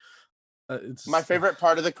 Like it's my favorite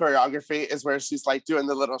part of the choreography is where she's like doing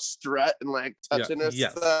the little strut and like touching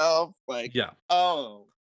herself. Like, it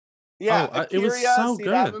was so good.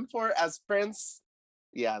 Davenport as Prince.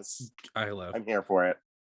 Yes, I'm here for it.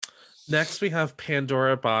 Next, we have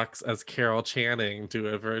Pandora Box as Carol Channing do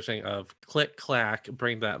a version of Click Clack,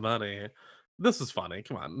 Bring That Money. This was funny.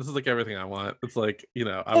 Come on, this is like everything I want. It's like, you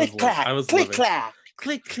know, I was click clack,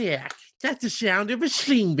 click clack. That's the sound of a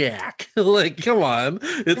slingback. Like, come on,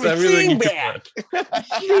 it's everything. Slingback.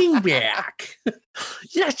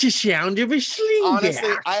 That's the sound of a slingback.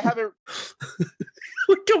 Honestly, I haven't.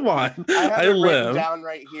 Come on, I live down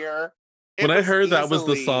right here. When I heard that was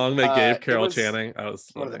the song they gave Carol Channing, I was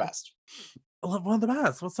one of the best. One of the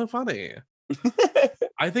best. What's so funny?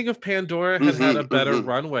 I think if Pandora had a better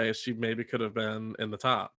runway, she maybe could have been in the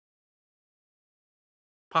top.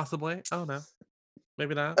 Possibly. I don't know.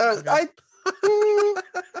 Maybe not.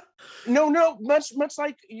 No. Much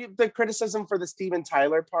like the criticism for the Steven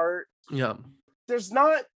Tyler part. Yeah. There's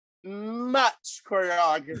not much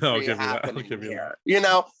choreography happening here. You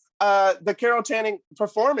know, the Carol Channing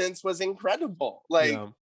performance was incredible. Like,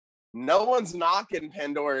 no one's knocking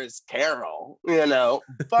Pandora's Carol, you know,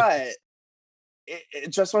 but it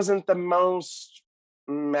just wasn't the most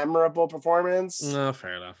memorable performance. No,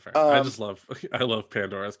 fair enough. I love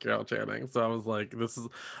Pandora's Carol Channing. So I was like,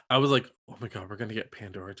 oh my god, we're gonna get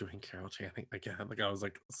Pandora doing Carol Channing again. Like I was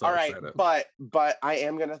like, so all right, excited. But I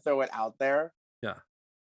am gonna throw it out there. Yeah.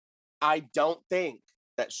 I don't think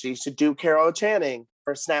that she should do Carol Channing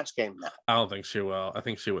for Snatch Game now. I don't think she will. I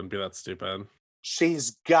think she wouldn't be that stupid.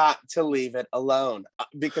 She's got to leave it alone,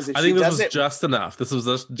 because if I think this was just enough. This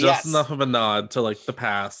was just enough of a nod to like the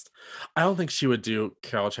past. I don't think she would do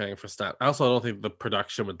Carol Channing for Snatch. I don't think the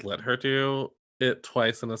production would let her do it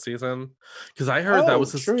twice in a season, because I heard that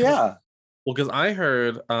was true. Yeah. Well, because I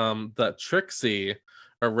heard that Trixie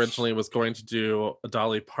originally was going to do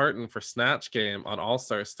Dolly Parton for Snatch Game on All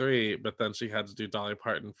Stars 3, but then she had to do Dolly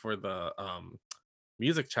Parton for the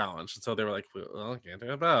music challenge, and so they were like, well, can't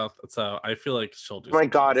do it both. So I feel like she'll do. Oh my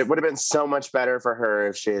god, it would have been so much better for her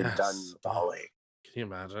if she had done Dolly. Can you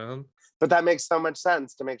imagine? But that makes so much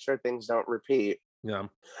sense to make sure things don't repeat. Yeah.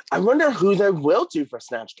 I wonder who they will do for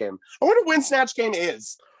Snatch Game. I wonder when Snatch Game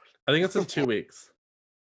is. I think it's in 2 weeks.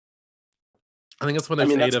 I think it's when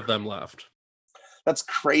there's 8 of them left. That's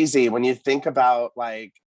crazy when you think about,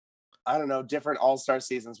 like, I don't know, different All-Star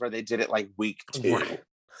seasons where they did it like week 2. Right.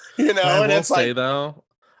 You know, I and will it's say like, though,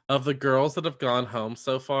 of the girls that have gone home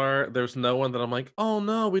so far, there's no one that I'm like, oh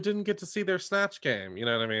no, we didn't get to see their Snatch game. You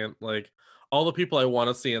know what I mean? Like all the people I want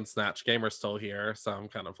to see in Snatch game are still here, so I'm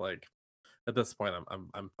kind of like, at this point,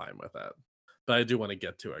 I'm fine with it. But I do want to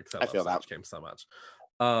get to it because I I love feel that. Snatch game so much.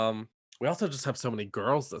 We also just have so many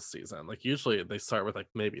girls this season. Like usually they start with like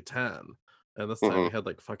maybe 10, and this time we Mhm. had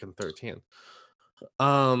like fucking 13.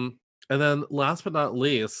 Um, and then last but not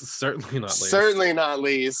least, certainly not least, Certainly not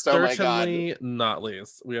least. Oh my God. certainly not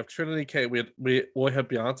least, we have Trinity K. We had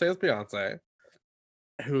Beyonce as Beyonce,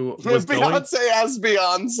 who was going Beyonce as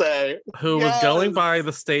Beyonce. who was going Yes. by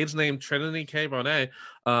the stage name Trinity K. Bonet,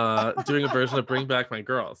 doing a version of Bring Back My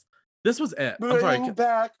Girls. This was it. I'm sorry. Bring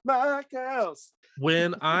back my girls.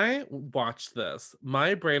 When I watched this,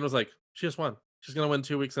 my brain was like, she just won. She's gonna win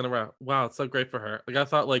 2 weeks in a row. Wow, it's so great for her. Like I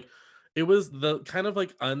thought like it was the kind of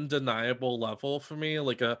like undeniable level for me,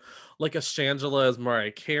 like a Shangela as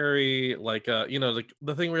Mariah Carey, like like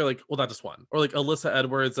the thing where you're like, well, that just won. Or like Alyssa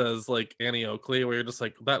Edwards as like Annie Oakley, where you're just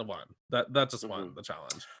like, that won. That just won Mhm. the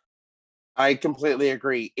challenge. I completely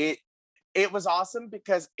agree. It was awesome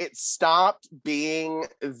because it stopped being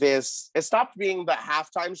it stopped being the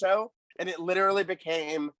halftime show and it literally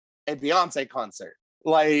became a Beyonce concert.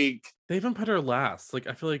 Like, They even put her last. Like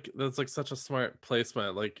I feel like that's like such a smart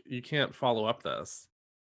placement. Like you can't follow up this.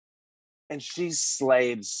 and she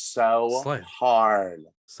slayed so Slay. hard.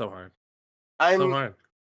 So hard. So I'm, hard.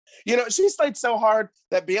 she slayed so hard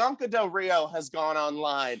that Bianca Del Rio has gone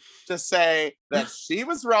online to say that she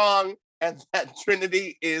was wrong and that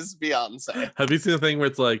Trinity is Beyonce. Have you seen the thing where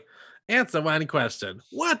it's like, answer one question.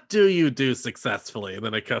 What do you do successfully? And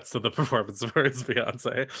then it cuts to the performance where it's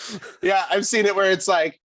Beyonce. Yeah, I've seen it where it's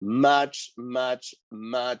like much, much,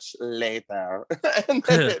 much later. And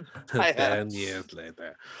then I have. 10 years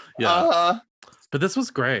later. Yeah. Uh-huh. But this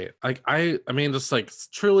was great. Like I mean, just like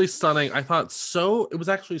truly stunning. I thought so it was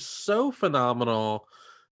actually so phenomenal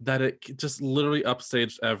that it just literally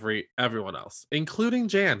upstaged everyone else, including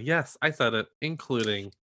Jan. Yes, I said it,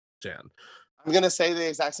 including Jan. I'm gonna say the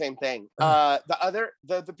exact same thing. Ugh,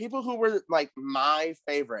 The people who were like my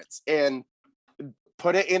favorites and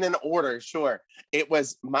put it in an order, sure. It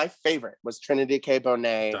was my favorite was Trinity K.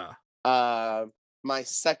 Bonet. duh. Uh, my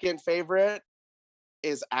second favorite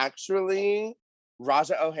is actually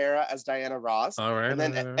Raja O'Hara as Diana Ross. All right, And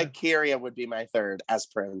then all right. Akiria would be my third as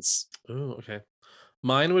Prince. Ooh, okay.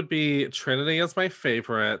 Mine would be Trinity as my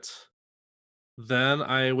favorite. Then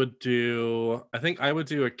I think I would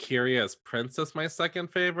do Akira as Prince as my second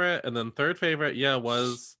favorite. And then third favorite, it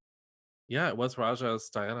was Raja as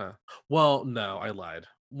Diana. Well, no, I lied.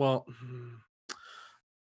 Well,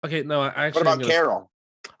 okay, no, What I'm about gonna Carol?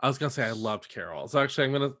 I was gonna say I loved Carol. So actually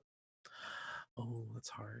I'm gonna oh, that's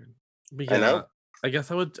hard. But I yeah, know. I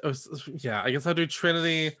guess I'll do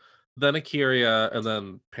Trinity, then Akira, and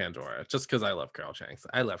then Pandora, just because I love Carol Channing.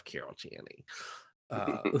 I love Carol Channing.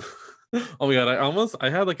 Uh, oh my god, I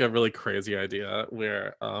had like a really crazy idea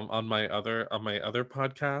where on my other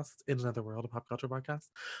podcast, In Another World, a pop culture podcast,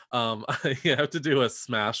 I have to do a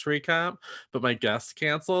Smash recap, but my guest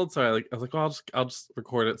canceled, so I was like, well, I'll just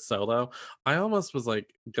record it solo. I almost was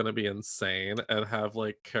like gonna be insane and have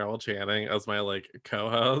like Carol Channing as my like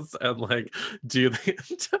co-host and like do the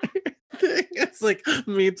entire thing. It's like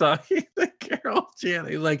me talking to Carol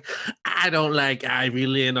Channing, like, I don't like Ivy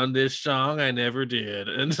Lynn on this song. I never did.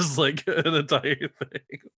 And just like an entire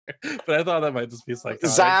thing. But I thought that might just be psychotic.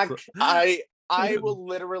 Zach, So I will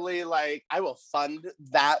literally I will fund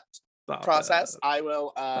that stop process. it. I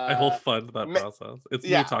will I will fund that process. It's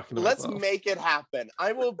me yeah, talking to let's myself. make it happen.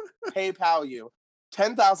 I will PayPal you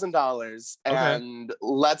 $10,000 Okay. and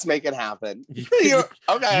let's make it happen. You,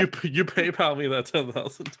 Okay. you PayPal me that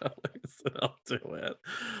 $10,000 and I'll do it.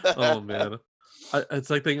 Oh man. It's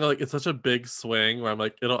like thinking like it's such a big swing where I'm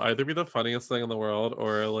like, it'll either be the funniest thing in the world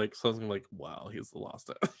or like something like, wow, he's lost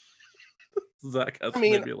it. Zach has I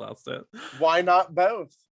mean, maybe lost it. why not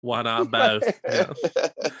both? Why not both? Yeah.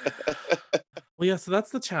 Well, yeah, so that's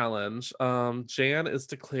the challenge. Jan is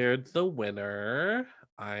declared the winner.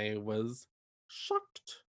 I was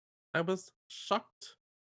shocked. I was shocked.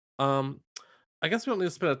 Um, I guess we don't need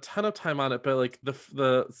to spend a ton of time on it, but like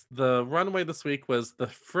the runway this week was the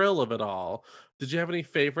thrill of it all. Did you have any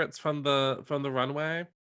favorites from the runway?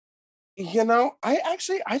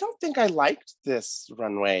 I don't think I liked this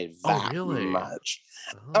runway Oh, that really? much.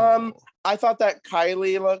 Oh. I thought that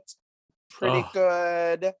Kylie looked pretty Oh,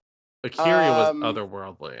 good. Akira was Um,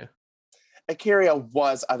 otherworldly. Akiria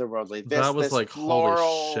was otherworldly. That was This like, holy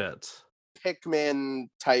floral shit. Pikmin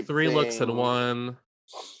type 3 looks in thing. one.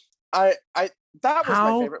 I that was my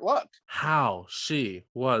How favorite look. how she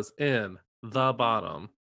was in the bottom.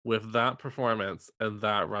 with that performance and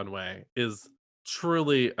that runway is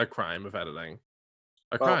truly a crime of editing.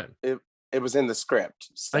 A Well, crime. it was in the script,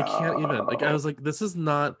 I can't even. Like, I so was like, this is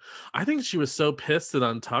not. I think she was so pissed and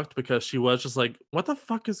untucked because she was just like, what the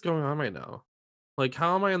fuck is going on right now? Like,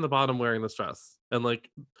 how am I in the bottom wearing this dress? And like,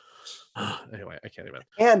 anyway, I can't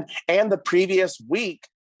even. and the previous week,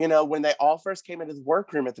 when they all first came into the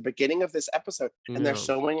workroom at the beginning of this episode, and they're Yeah.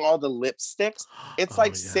 showing all the lipsticks, it's Oh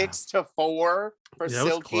like yeah. 6-4 for Yeah, it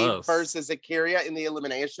was Silky close. versus Akira in the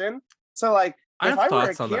elimination. So like, I if have I were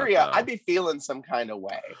thoughts on that Akira, I'd though. be feeling some kind of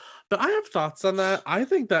way. But I have thoughts on that. I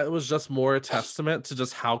think that was just more a testament to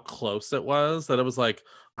just how close it was. That it was like,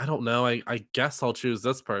 I don't know. I guess I'll choose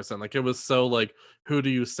this person. Like it was so like, who do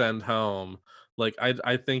you send home? Like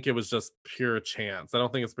I think it was just pure chance. I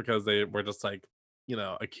don't think it's because they were just like,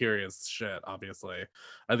 a curious shit. Obviously,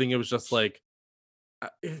 I think it was just like,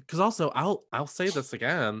 because also I'll say this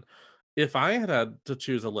again. If I had to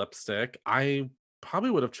choose a lipstick, I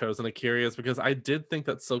probably would have chosen Akira's because I did think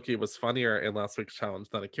that Silky was funnier in last week's challenge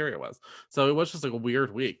than Akira was. So it was just like a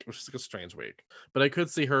weird week. It was just like a strange week. But I could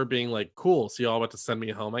see her being like, cool, so y'all want to send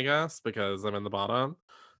me home, I guess, because I'm in the bottom.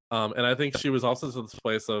 And I think she was also to this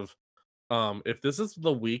place of if this is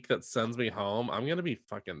the week that sends me home, I'm gonna be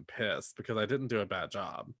fucking pissed because I didn't do a bad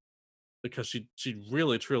job. Because she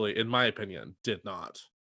really, truly, in my opinion, did not.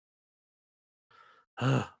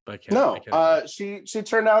 But I No, can't even. she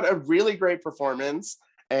turned out a really great performance,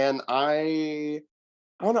 and I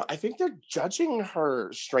don't know. I think they're judging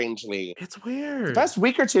her strangely. It's The weird. past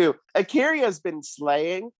week or two, Akira has been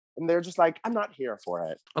slaying, and they're just like, I'm not here for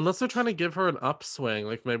it. Unless they're trying to give her an upswing,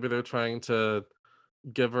 like maybe they're trying to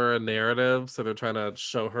give her a narrative, so they're trying to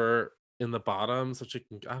show her in the bottom so she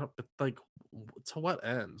can. I don't like to what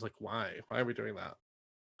end? Like why? Why are we doing that?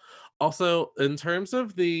 Also, in terms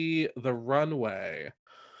of the runway,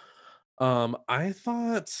 I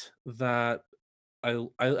thought that I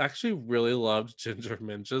actually really loved Ginger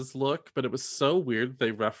Minj's look, but it was so weird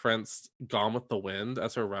they referenced Gone with the Wind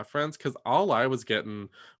as her reference because all I was getting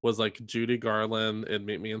was like Judy Garland and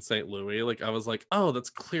Meet Me in St. Louis. Like I was like, oh,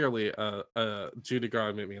 that's clearly a Judy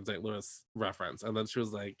Garland Meet Me in St. Louis reference. And then she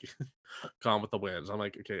was like, Gone with the Wind. I'm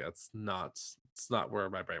like, okay, it's not where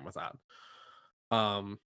my brain was at.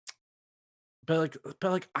 Um, but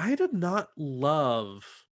like I did not love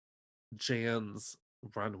Jan's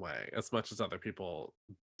runway as much as other people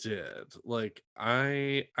did. Like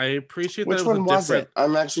I appreciate that it Which was a one was different. it?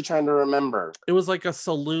 I'm actually trying to remember. It was like a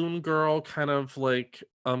saloon girl kind of like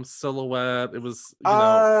silhouette. It was,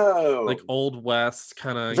 Oh, like old west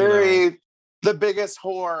kind of, very the biggest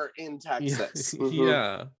whore in yeah, Texas.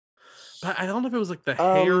 yeah. But I don't know if it was like the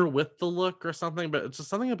hair Um, with the look or something, but it's just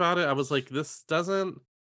something about it. I was like, this doesn't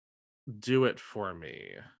do it for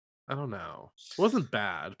me. I don't know. It wasn't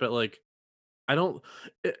bad, but like I don't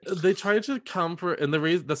they tried to come for and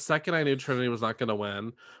the second I knew Trinity was not gonna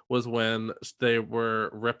win was when they were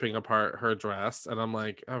ripping apart her dress, and I'm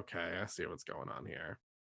like, "Okay, I see what's going on here."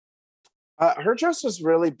 her dress was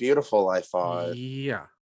really beautiful. I thought Yeah,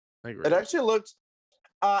 I it agree. actually looked.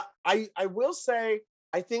 I will say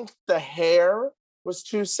I think the hair was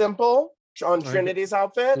too simple on I could Trinity's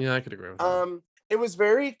outfit. yeah, I could agree with that. It was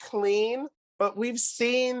very clean, but we've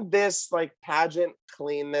seen this like pageant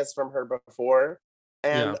cleanness from her before,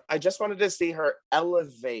 Yeah. and I just wanted to see her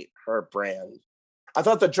elevate her brand. I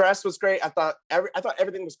thought the dress was great. I thought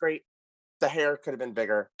everything was great. The hair could have been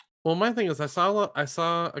bigger. Well, my thing is I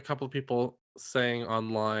saw a couple of people saying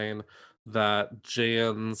online that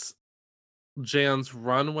Jan's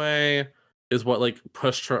runway is what, like,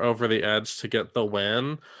 pushed her over the edge to get the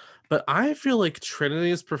win, but I feel like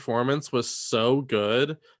Trinity's performance was so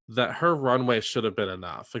good that her runway should have been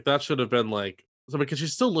enough, like, that should have been, like so because she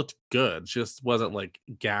still looked good, she just wasn't, like,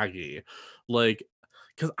 gaggy, like,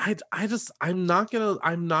 because I'm not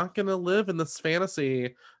gonna live in this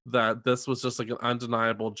fantasy that this was just, like, an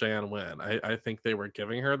undeniable Jan win. I think they were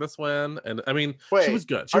giving her this win, and, I mean, she was Wait,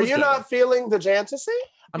 good, she are was you good. not feeling the fantasy?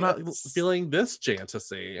 I'm not Yes, feeling this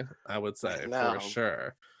fantasy, I would I say for know.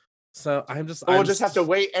 sure. So But we'll just have to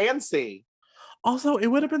wait and see. also it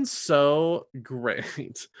would have been so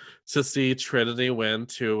great to see Trinity win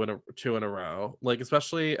two in a row. Like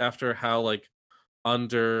especially after how like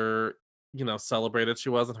under celebrated she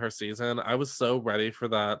was in her season. I was so ready for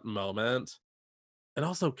that moment. And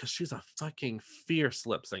also because she's a fucking fierce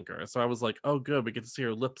lip syncer. So I was like, oh good, we get to see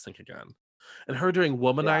her lip sync again. And her doing Yeah,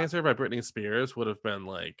 Womanizer by Britney Spears would have been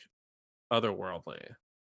like otherworldly.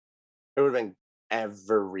 it would have been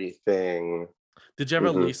everything. Did you have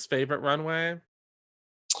a Mhm. least favorite runway?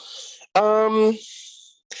 Um,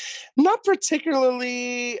 Not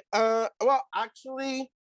particularly. Well,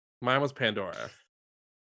 actually, Mine was Pandora.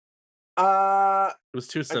 It was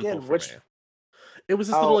too simple again, for me. which It was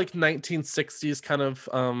this little oh like 1960s kind of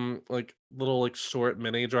like little like short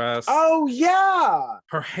mini dress. oh yeah.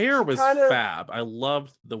 Her hair She was kind of fab. I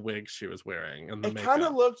loved the wig she was wearing and the makeup. it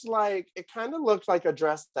kind of looked like a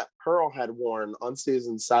dress that Pearl had worn on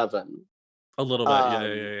season 7. A little bit. Yeah, yeah,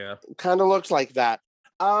 Um, yeah, yeah. kind of looked like that.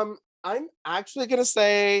 I'm actually gonna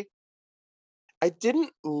say I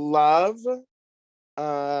didn't love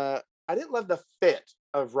I didn't love the fit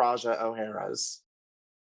of Raja O'Hara's.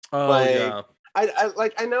 Oh Like yeah.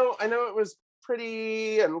 I know it was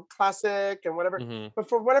pretty and classic and whatever, Hmm. but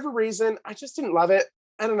for whatever reason, I just didn't love it.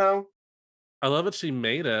 I don't know. I love that she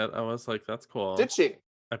made it. I was like, that's Did cool. she?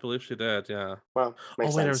 I believe she did. Yeah. Well, Oh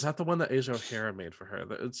makes wait, or was sense. that the one that Asia O'Hara made for her?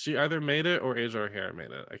 She either made it or Asia O'Hara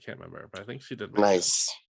made it. I can't remember, but I think she did make it.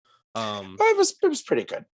 Nice. Um, But it was pretty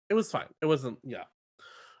good. it was fine. It wasn't. Yeah.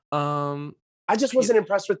 Um, I just yeah, wasn't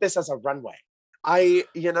impressed with this as a runway. I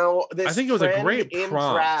This think it was a trend great in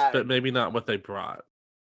prompt, but drag. maybe not what they brought.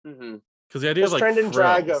 Mhm. Because the idea of This like trend in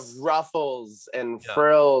drag of frills. ruffles and Yeah.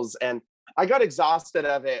 frills, and I got exhausted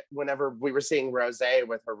of it whenever we were seeing Rose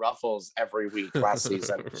with her ruffles every week last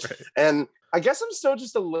season. Right. And I guess I'm still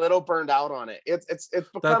just a little burned out on it. It's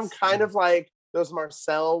become That's kind of like those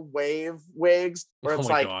Marcel wave wigs where oh it's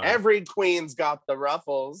my like god, every queen's got the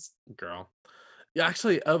ruffles. girl. Yeah,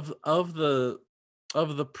 actually, of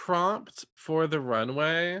the prompt for the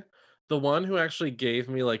runway, the one who actually gave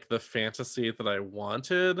me like the fantasy that I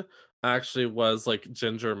wanted actually was like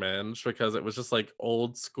Ginger Minge because it was just like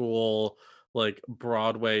old school, like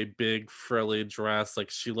Broadway big frilly dress.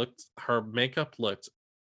 Like her makeup looked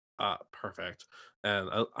perfect, and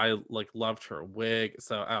I like loved her wig.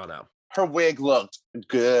 So I don't know, Her wig looked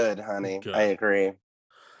good, honey. I good. agree.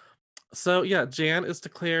 So yeah, Jan is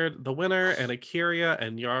declared the winner, and Akira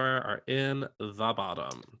and Yara are in the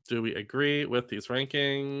bottom. Do we agree with these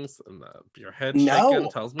rankings? And your head shaking No,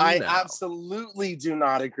 tells me I no. absolutely do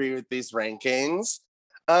not agree with these rankings.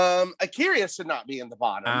 Akira should not be in the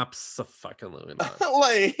bottom. Absolutely not.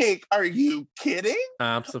 Like, are you kidding?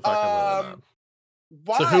 Absolutely not. Um, So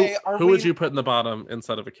why are who would we you put in the bottom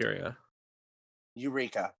instead of Akira?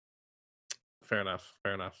 Eureka? Fair enough.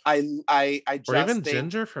 Fair enough. I Or just even think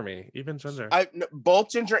Ginger for me. Even Ginger. both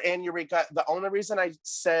Ginger and Eureka. The only reason I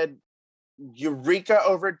said Eureka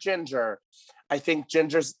over Ginger, I think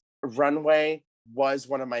Ginger's runway was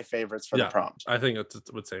one of my favorites for the Yeah, prompt. I think it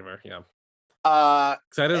would save her. Yeah, Uh,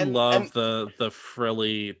 because I didn't and love the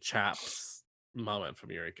frilly chaps moment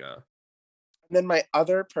from Eureka. then my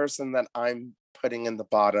other person that I'm putting in the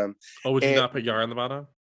bottom, Oh, would you it not put Yara in the bottom?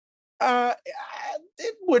 uh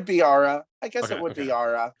it would be Yara. I guess it Okay, would be okay.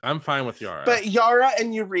 Yara. I'm fine with Yara. But Yara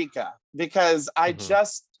and Eureka, because I Mhm.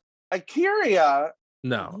 just Akira,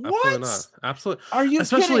 No, absolutely not. what? Absolutely. Are you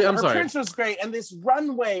Especially, kidding? I'm Her sorry. appearance was great, and this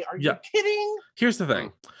runway, are Yeah. you kidding? Here's the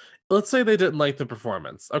thing. Let's say they didn't like the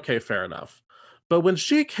performance. Okay, fair enough. But when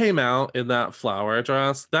she came out in that flower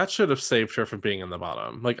dress, that should have saved her from being in the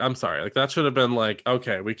bottom. Like, I'm sorry. Like, that should have been like,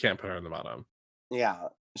 okay, we can't put her in the bottom. Yeah.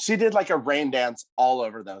 She did like a rain dance all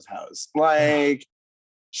over those hoes. Like,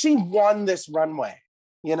 she won this runway,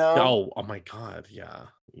 you know? Oh my god, yeah.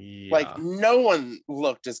 Like, Yeah. no one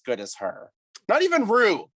looked as good as her. Not even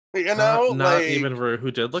Rue, you Not know? not even Rue, who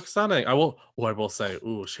did look stunning. I will say,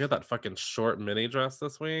 ooh, she had that fucking short mini dress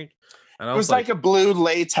this week. And I It was was like like, a blue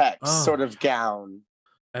latex oh sort my of gown.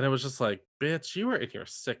 and it was just like, bitch, you were in your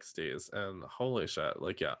 60s and holy shit.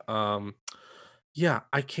 Like, yeah,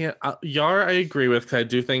 I can't. Yar, I agree with because I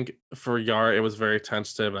do think for Yar, it was very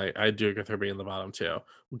tentative. And I do agree with her being in the bottom too.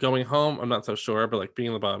 Going home, I'm not so sure, but like being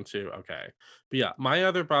in the bottom too, okay. But yeah, my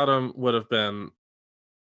other bottom would have been,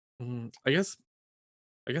 I guess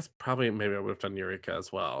probably maybe I would have done Eureka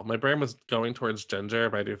as well. My brain was going towards Ginger,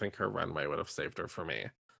 but I do think her runway would have saved her for me.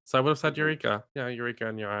 So I would have said Mhm. Eureka. Yeah, Eureka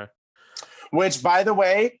and Yar. Which, by the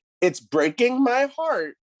way, it's breaking my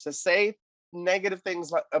heart to say negative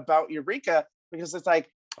things about Eureka because it's like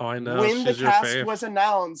Oh, I know. when the She's your cast fave. was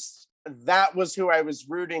announced, that was who I was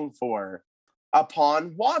rooting for.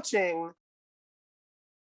 Upon watching,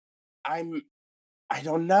 I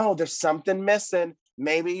don't know. There's something missing.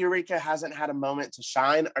 Maybe Eureka hasn't had a moment to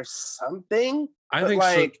shine or something. I But think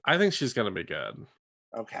like, I think she's gonna be good.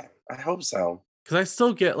 okay, I hope so. Because I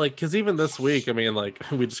still get like, because even this week, I mean, like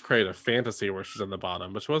we just created a fantasy where she's in the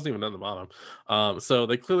bottom, but she wasn't even in the bottom. So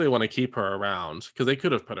they clearly want to keep her around because they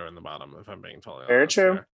could have put her in the bottom if I'm being totally Very honest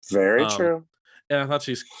true. here. Very Um, true. and I thought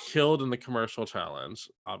she's killed in the commercial challenge,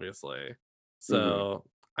 obviously. Mhm. So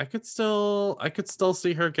I could still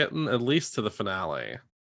see her getting at least to the finale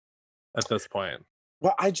at this point.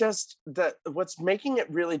 Well, I just what's making it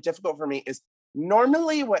really difficult for me is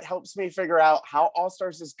normally what helps me figure out how All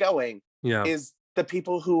Stars is going Yeah. is the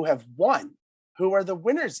people who have won, who are the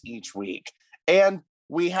winners each week. And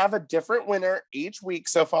we have a different winner each week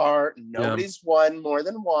so far. Nobody's won more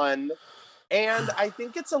than one. And I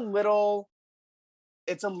think it's a little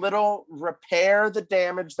repair the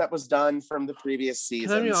damage that was done from the previous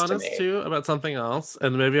seasons. Can I be honest too about something else?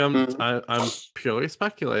 And maybe I'm purely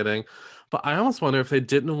speculating, but I almost wonder if they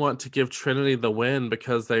didn't want to give Trinity the win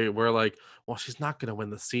because they were like, well, she's not going to win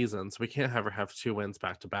the season, so we can't have her have 2 wins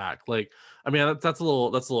back to back. Like, I mean, that's a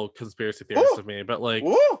little conspiracy theorist of me, but like,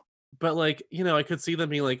 you know, I could see them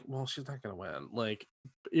being like, well, she's not going to win. Like,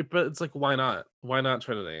 but it's like, why not? Why not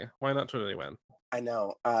Trinity? Why not Trinity win? I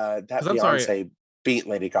know that Beyonce beat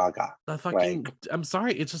Lady Gaga. I'm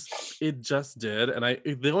sorry, it just did. And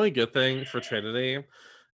the only good thing for Trinity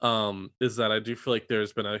is that I do feel like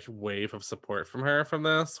there's been a wave of support from her from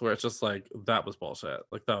this, where it's just like, that was bullshit.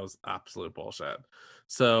 Like, that was absolute bullshit.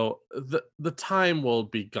 So the time will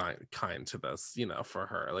be kind to this, you know, for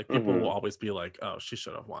her. Like, people will always be like, oh, she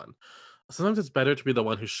should have won. Sometimes it's better to be the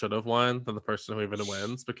one who should have won than the person who even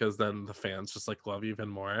wins, because then the fans just like love you even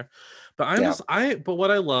more. But but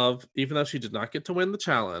what I love, even though she did not get to win the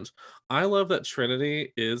challenge, I love that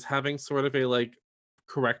Trinity is having sort of a like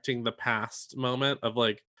correcting the past moment of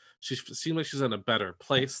like, she seems like she's in a better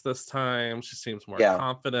place this time. She seems more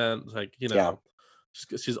confident, like, you know,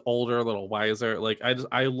 she's older, a little wiser. Like,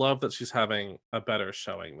 I love that she's having a better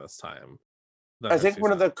showing this time. I think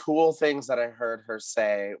one of the cool things that I heard her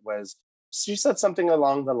say was, she said something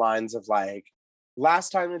along the lines of like,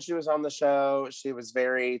 last time when she was on the show, she was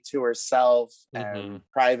very to herself and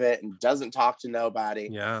private and doesn't talk to nobody.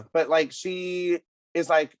 Yeah. But like, she is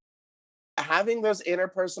like having those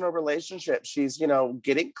interpersonal relationships. She's, you know,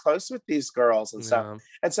 getting close with these girls and stuff.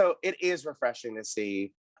 And so it is refreshing to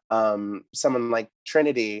see someone like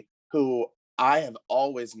Trinity, who I have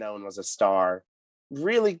always known was a star,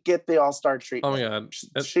 really get the all-star treatment. Oh my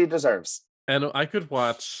God. She deserves. And I could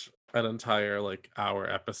watch an entire like hour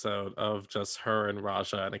episode of just her and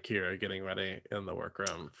Raja and Akira getting ready in the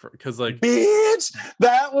workroom, because like, bitch,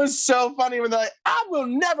 that was so funny when they're like, I will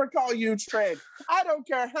never call you Trin. I don't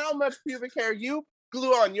care how much pubic hair you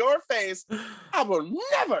glue on your face. I will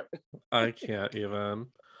never. I can't even.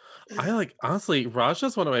 I like, honestly,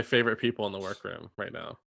 Raja's one of my favorite people in the workroom right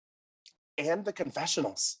now. And the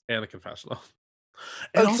confessionals.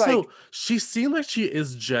 And also, like, she seemed like she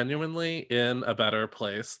is genuinely in a better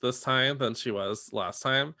place this time than she was last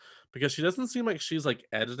time, because she doesn't seem like she's like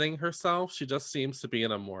editing herself. She just seems to be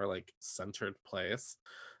in a more like centered place.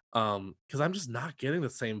 Because I'm just not getting the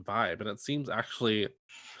same vibe, and it seems actually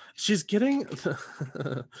she's getting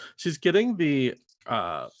she's getting the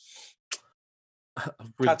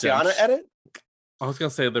Tatiana edit. I was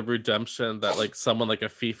gonna say the redemption that like someone like a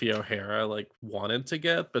Fifi O'Hara like wanted to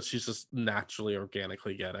get, but she's just naturally,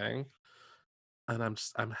 organically getting. And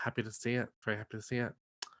I'm happy to see it. Very happy to see it.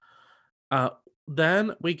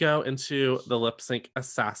 Then we go into the lip sync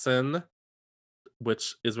assassin,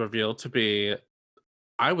 which is revealed to be,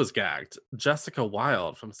 I was gagged, Jessica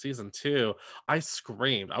Wilde from season 2. I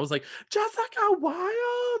screamed. I was like, Jessica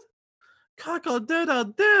Wilde!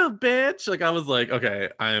 Cock-a-doodle-doo, bitch. Like, I was like, okay,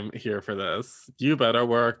 I'm here for this. You better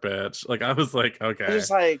work, bitch. Like, I was like, okay. I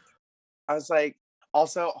was like,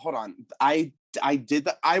 also, hold on. I did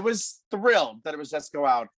that. I was thrilled that it was Jessica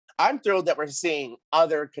Wilde. I'm thrilled that we're seeing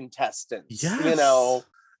other contestants, you know,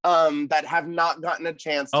 that have not gotten a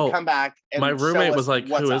chance to come back. And my roommate was like,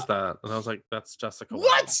 who is that? And I was like, that's Jessica Wilde.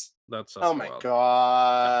 What? That's Jessica Oh my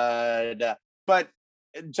God. Yeah. But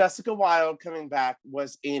Jessica Wilde coming back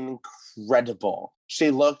was incredible.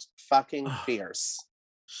 She looked fucking fierce.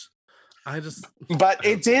 But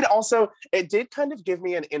it did kind of give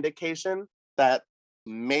me an indication that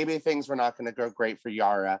maybe things were not going to go great for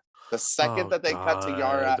Yara. The second that they cut to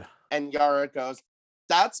Yara, and Yara goes,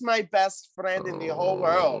 that's my best friend in the whole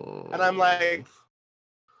world. And I'm like,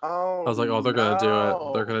 oh, I was like, oh, they're going to do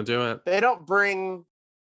it. They're going to do it. They don't bring...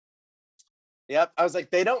 Yep. I was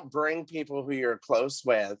like, they don't bring people who you're close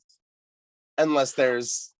with unless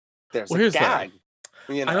there's a gag.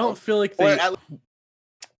 You know? I don't feel like they...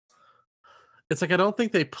 It's like, I don't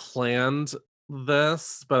think they planned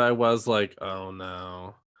this, but I was like, oh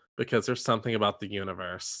no. Because there's something about the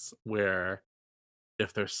universe where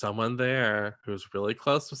if there's someone there who's really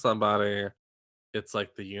close to somebody, it's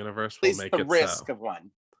like the universe will make it so. The risk of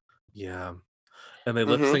one. Yeah. And they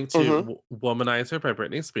lip sync to Womanizer by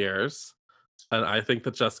Britney Spears. And I think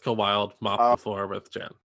that Jessica Wilde mopped the floor with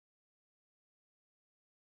Jen.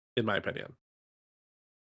 In my opinion.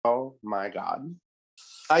 Oh my God.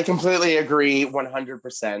 I completely agree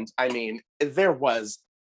 100%. I mean, there was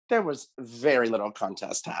there was very little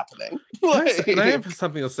contest happening. And I have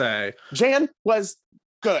something to say. Jan was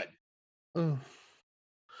good.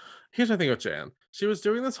 Here's the thing with Jan. She was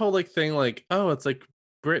doing this whole like thing, like, oh, it's like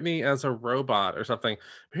Britney as a robot or something.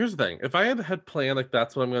 Here's the thing: if I had planned like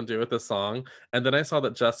that's what I'm gonna do with this song, and then I saw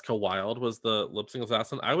that Jessica Wilde was the lip sync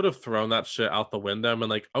assassin, I would have thrown that shit out the window and been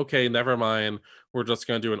like, okay, never mind. We're just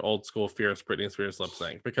gonna do an old school fierce Britney Spears lip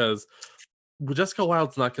sync because Jessica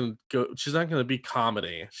Wilde's not gonna go. She's not gonna be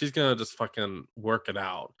comedy. She's gonna just fucking work it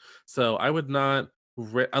out. So I would not,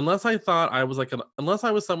 unless I thought I was like unless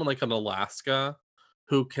I was someone like an Alaska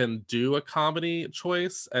who can do a comedy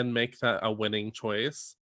choice and make that a winning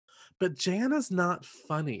choice. But Jan is not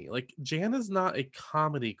funny. Like Jan is not a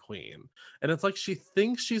comedy queen. And it's like she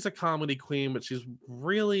thinks she's a comedy queen, but she's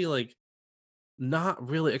really like not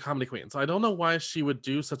really a comedy queen. So I don't know why she would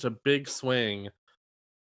do such a big swing.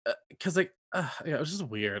 Cause like yeah, it was just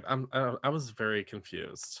weird. I was very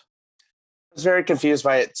confused. I was very confused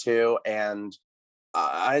by it too. And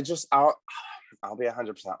I'll be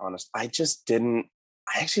 100% honest. I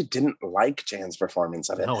actually didn't like Jan's performance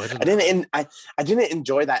of it. No, I didn't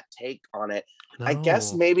enjoy that take on it. No. I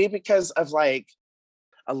guess maybe because of like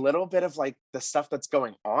a little bit of like the stuff that's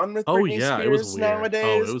going on with Britney Spears it was weird.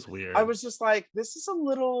 nowadays. Oh, it was weird. I was just like, this is a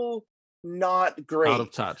little not great. Out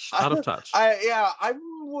of touch. Out of touch. I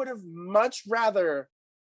would have much rather,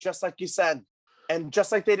 just like you said, and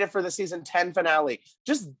just like they did for the season 10 finale,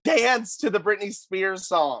 just dance to the Britney Spears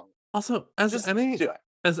song. Also, as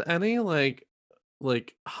any like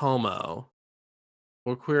homo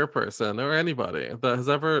or queer person or anybody that has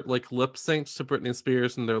ever like lip synced to Britney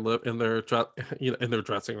Spears in their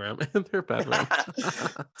dressing room, in their bedroom.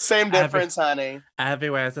 Same difference, honey.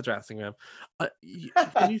 Everywhere is a dressing room.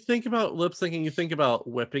 When you think about lip syncing, you think about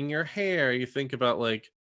whipping your hair, you think about like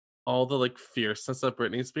all the like fierceness of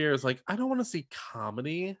Britney Spears. Like, I don't want to see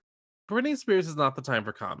comedy. Britney Spears is not the time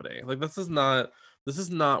for comedy. Like, this is not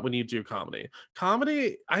when you do comedy.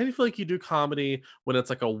 Comedy, I feel like you do comedy when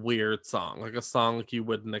it's like a weird song, like a song like you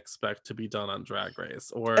wouldn't expect to be done on Drag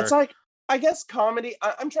Race. Or it's like, I guess comedy.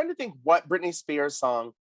 I'm trying to think what Britney Spears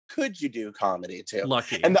song could you do comedy to?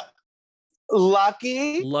 Lucky. And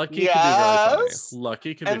Lucky yes. Could be really funny.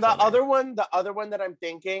 Lucky could be funny. And the other one that I'm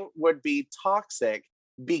thinking would be Toxic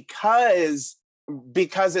because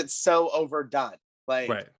it's so overdone. Like,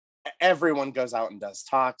 right. Everyone goes out and does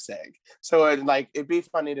Toxic, so it'd be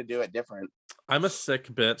funny to do it different. I'm a sick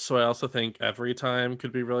bitch, so I also think Every Time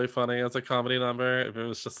could be really funny as a comedy number if it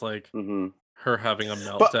was just like her having a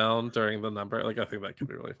meltdown during the number. Like, I think that could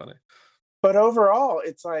be really funny. But overall,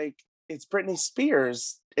 it's like, it's Britney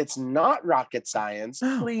Spears. It's not rocket science.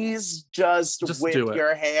 Please just whip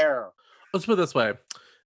your hair. Let's put it this way.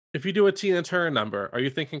 If you do a Tina Turner number, are you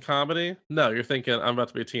thinking comedy? No, you're thinking, I'm about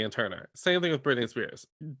to be Tina Turner. Same thing with Britney Spears.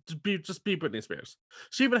 Just be Britney Spears.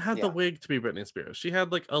 She even had the wig to be Britney Spears. She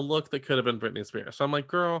had like a look that could have been Britney Spears. So I'm like,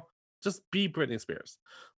 girl, just be Britney Spears.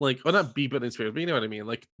 Like, or not be Britney Spears, but you know what I mean?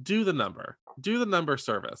 Like, do the number. Do the number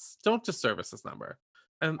service. Don't just service this number.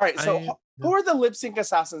 And all right, so who are the lip sync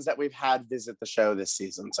assassins that we've had visit the show this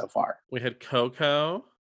season so far? We had Coco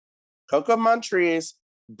Montrese,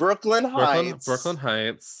 Brooklyn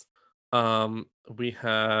Heights. We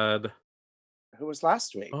had, who was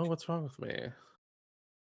last week? Oh, what's wrong with me?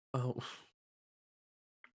 Oh,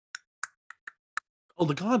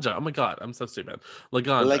 Laganja. Oh my god, I'm so stupid.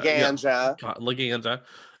 Laganja.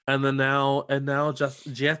 And now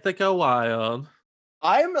just Jessica Wilde.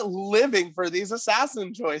 I'm living for these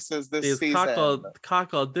assassin choices this season.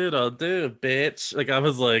 Cockle doodle do, bitch. Like, I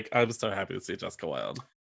was like, I'm so happy to see Jessica Wilde.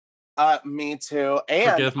 Me too. And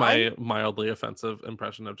forgive my mildly offensive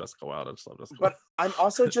impression of Jessica Wilde. I just love Jessica Wilde. But I'm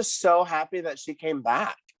also just so happy that she came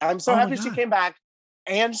back. I'm so happy she came back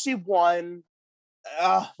and she won.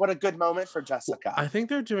 What a good moment for Jessica. I think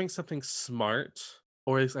they're doing something smart,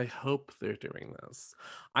 or at least I hope they're doing this.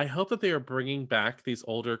 I hope that they are bringing back these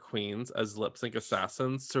older queens as lip sync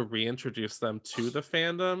assassins to reintroduce them to the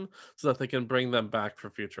fandom so that they can bring them back for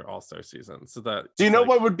future All-Star seasons. So that, do you know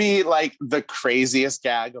what would be like the craziest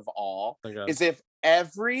gag of all? Is if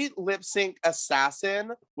every lip sync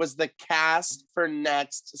assassin was the cast for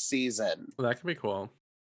next season. Well, that could be cool.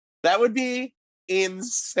 That would be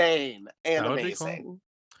insane and amazing. Cool.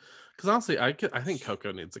 Because honestly, I think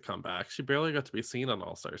Coco needs to come back. She barely got to be seen on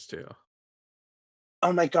All Stars 2.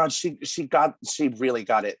 Oh my god, she really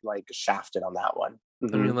got it like shafted on that one.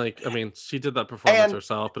 I mean, she did that performance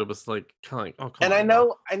herself, but it was like kind of like, I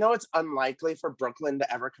know it's unlikely for Brooklyn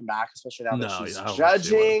to ever come back, especially now that she's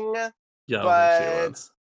judging. But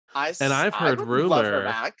I've heard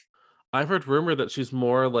rumor. I've heard rumor that she's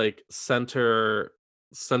more like center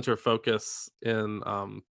focus in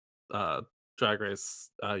Drag Race,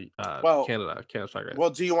 Well, Canada's Drag Race. well,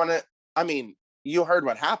 do you want to? I mean, you heard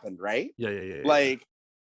what happened, right? Yeah. Like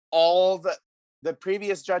all the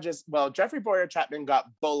previous judges. Well, Jeffrey Boyer Chapman got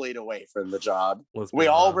bullied away from the job. Let's be We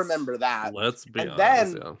all honest. remember that. Let's be And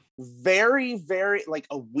honest. then Yeah. very, very like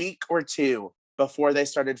a week or two before they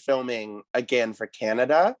started filming again for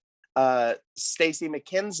Canada, Stacey I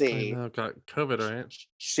McKenzie, know, got COVID, right?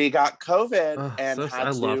 she got COVID and I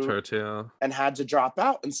loved her too. drop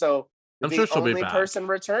out. And so I'm the sure she'll be only back. person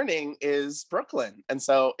returning is Brooklyn. And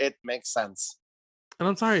so it makes sense. And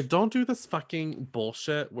I'm sorry, don't do this fucking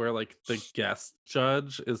bullshit where like the guest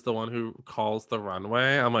judge is the one who calls the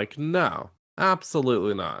runway. I'm like, no,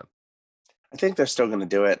 absolutely not. I think they're still going to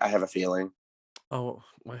do it. I have a feeling. Oh,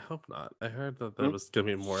 I hope not. I heard that it was going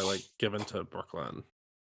to be more like given to Brooklyn.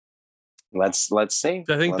 Let's see.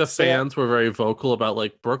 I think the fans were very vocal about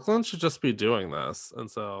like Brooklyn should just be doing this, and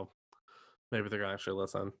so maybe they're gonna actually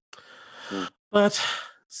listen. But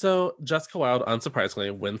so Jessica Wilde,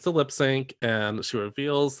 unsurprisingly, wins the lip sync, and she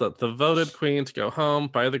reveals that the voted queen to go home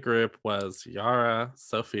by the group was Yara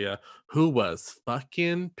Sofia, who was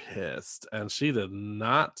fucking pissed, and she did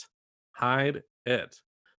not hide it.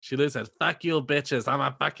 She literally said, "Fuck you, bitches! I'm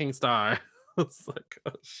a fucking star." It's like,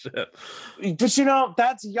 oh shit. But you know,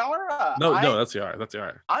 that's Yara. No, that's Yara. That's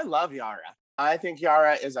Yara. I love Yara. I think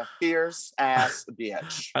Yara is a fierce ass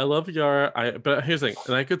bitch. I love Yara. But here's the thing,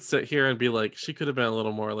 and I could sit here and be like, she could have been a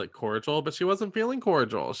little more like cordial, but she wasn't feeling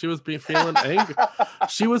cordial. She was feeling angry.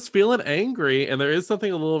 She was feeling angry, and there is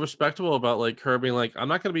something a little respectable about like her being like, I'm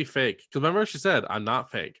not gonna be fake. Because remember, she said, I'm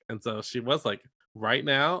not fake. And so she was like, right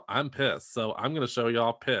now, I'm pissed. So I'm gonna show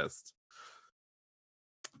y'all pissed.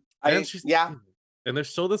 And and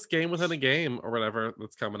there's still this game within a game or whatever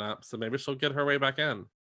that's coming up, so maybe she'll get her way back in.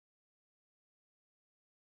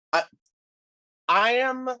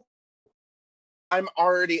 I'm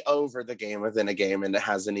already over the game within a game, and it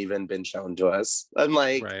hasn't even been shown to us. I'm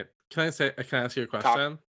like, right? Can I ask you a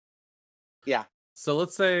question? Yeah. So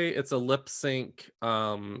let's say it's a lip sync,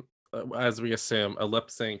 as we assume, a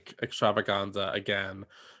lip sync extravaganza again.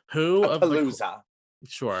 Who of Palooza?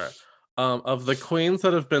 Sure. Of the queens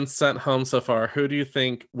that have been sent home so far, who do you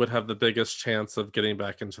think would have the biggest chance of getting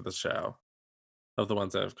back into the show? Of the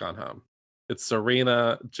ones that have gone home, it's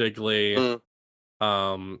Serena, Jiggly,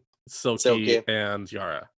 Silky, and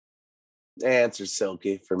Yara. The answer's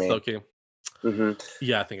Silky for me. Silky. Mm-hmm.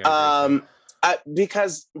 Yeah, I think I agree.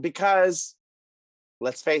 Because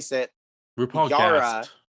let's face it, RuPaul Yara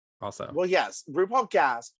gasped also. Well, yes, RuPaul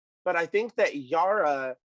gasped, but I think that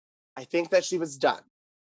Yara, she was done.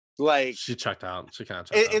 Like she checked out. She kind of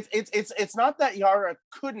checked out. It's not that Yara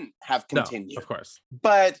couldn't have continued, no, of course,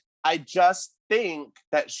 but I just think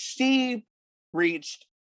that she reached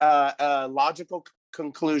a logical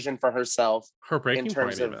conclusion for herself. Her breaking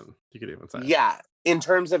point, even you could even say. Yeah, in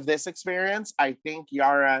terms of this experience, I think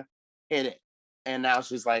Yara hit it, and now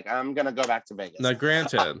she's like, I'm gonna go back to Vegas. Now,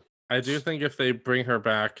 granted, I do think if they bring her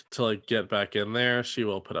back to like get back in there, she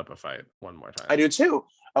will put up a fight one more time. I do too.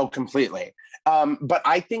 Oh, completely. But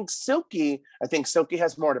I think Silky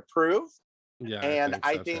has more to prove. Yeah, and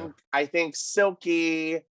I think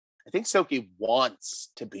Silky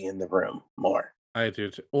wants to be in the room more. I do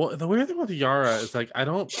too. Well, the weird thing with Yara is like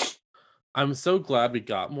I'm so glad we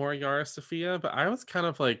got more Yara Sofia, but I was kind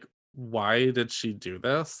of like, why did she do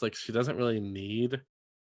this? Like, she doesn't really need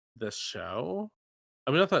this show.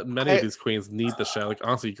 I mean, not that many of these queens need the show. Like,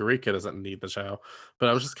 honestly, Eureka doesn't need the show. But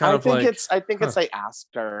I was just kind of like... I think it's they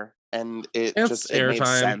asked her, and it made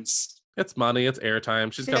sense. It's money. It's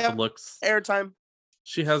airtime. She's got the looks. Airtime.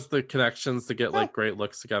 She has the connections to get, like, great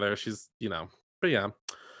looks together. She's, But, yeah.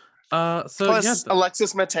 Plus,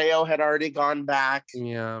 Alexis Mateo had already gone back.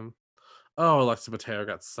 Yeah. Oh, Alexis Mateo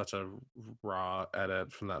got such a raw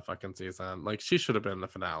edit from that fucking season. Like, she should have been in the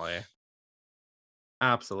finale.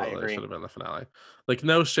 Absolutely should have been the finale. Like,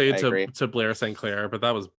 no shade to Blair St. Clair, but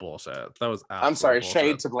that was bullshit. That was absolute bullshit.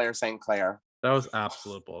 Shade to Blair St. Clair. That was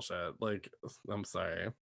absolute bullshit. Like, I'm sorry.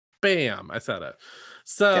 Bam, I said it.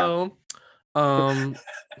 So, I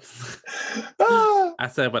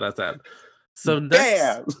said what I said. So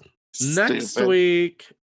next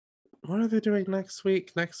week, what are they doing next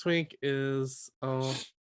week? Next week is I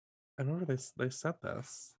remember they said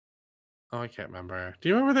this. Oh, I can't remember. Do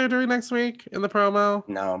you remember what they're doing next week in the promo?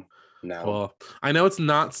 No. Well, I know it's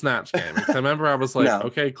not Snatch Game. I remember I was like,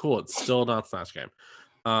 okay, cool. It's still not Snatch Game.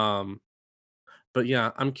 But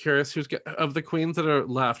yeah, I'm curious of the queens that are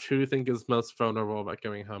left, who do you think is most vulnerable about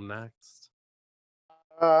going home next?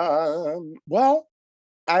 Well,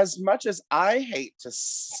 as much as I hate to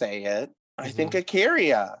say it, I think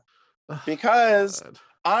A'keria, because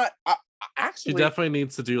Actually, She definitely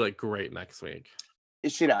needs to do like great next week.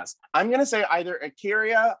 She does. I'm gonna say either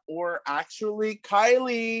A'keria or actually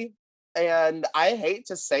Kylie. And I hate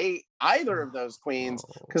to say either of those queens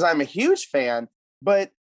because I'm a huge fan,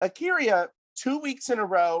 but A'keria, 2 weeks in a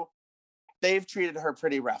row, they've treated her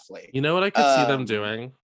pretty roughly. You know what I could see them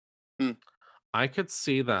doing? Hmm. I could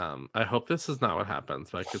see them. I hope this is not what happens,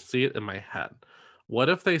 but I could see it in my head. What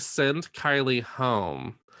if they send Kylie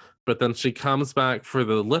home, but then she comes back for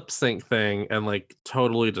the lip sync thing and like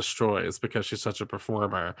totally destroys because she's such a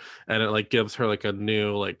performer, and it like gives her like a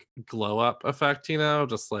new like glow up effect, you know?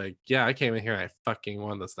 Just like, yeah, I came in here and I fucking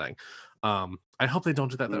won this thing. I hope they don't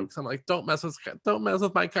do that though, because I'm like, don't mess with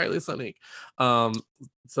my Kylie Sonique.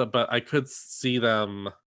 But I could see them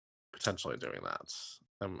potentially doing that.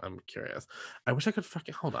 I'm curious. I wish I could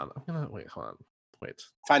fucking hold on. I'm gonna wait. Hold on. Wait.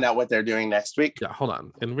 Find out what they're doing next week. Yeah, hold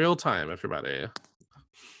on. In real time, everybody.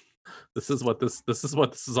 This is what this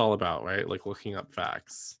is all about, right? Like looking up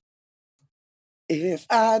facts. If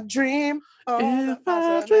I dream all the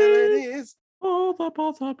possibilities. All the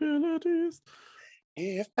possibilities.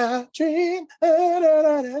 If I dream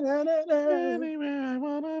anywhere I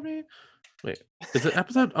wanna be. Wait, is it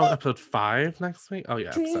episode 5 next week? Oh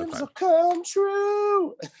yeah, dreams will come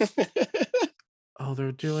true. Oh,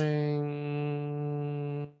 they're doing.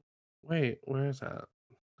 Wait, where is that?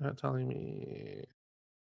 They're not telling me.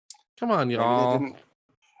 Come on, y'all.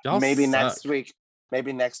 Maybe suck. next week.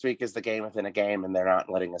 Maybe next week is the game within a game, and they're not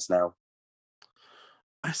letting us know.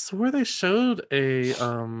 I swear they showed a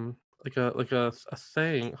like a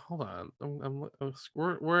thing. Hold on,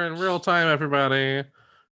 we're in real time, everybody.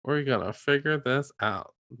 We're gonna figure this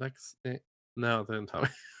out. Next, no, they didn't tell me.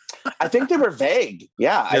 I think they were vague.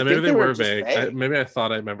 Yeah, Yeah, maybe they were vague. Maybe I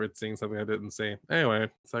thought I remembered seeing something I didn't see. Anyway,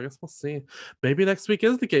 so I guess we'll see. Maybe next week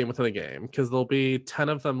is the game within a game because there'll be 10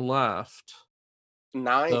 of them left.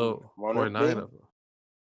 9. So, or 9 of them.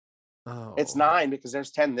 Oh, it's 9 because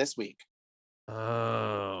there's 10 this week.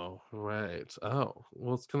 Oh, right. Oh,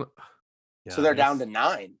 well, it's gonna. Yeah, so they're down to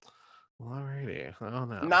 9. Well, alrighty. I don't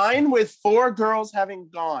know. 9 with 4 girls having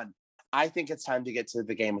gone. I think it's time to get to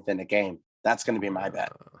the game within a game. That's going to be my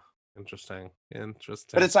bet. Interesting.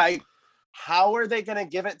 But it's like, how are they going to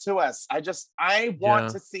give it to us? I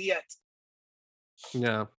want to see it.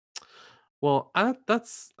 Yeah. Well, I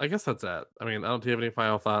guess that's it. I mean, do you have any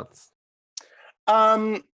final thoughts?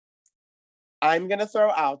 I'm going to throw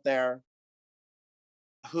out there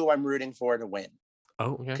who I'm rooting for to win.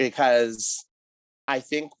 Oh, okay. Because I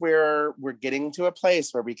think we're getting to a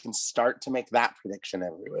place where we can start to make that prediction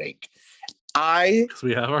every week. Because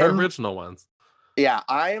we have our original ones. Yeah,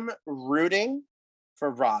 I'm rooting for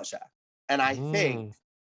Raja. And I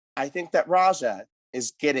think that Raja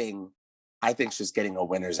is getting, she's getting a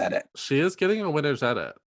winner's edit. She is getting a winner's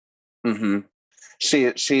edit. Mm-hmm.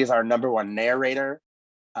 She is our number 1 narrator.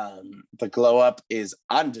 The glow up is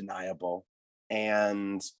undeniable.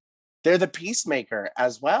 And they're the peacemaker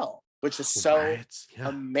as well, which is so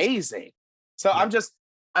amazing. So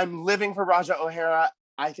I'm living for Raja O'Hara.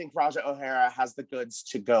 I think Raja O'Hara has the goods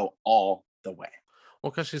to go all the way. Well,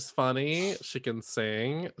 because she's funny, she can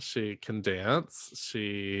sing, she can dance,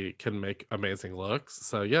 she can make amazing looks.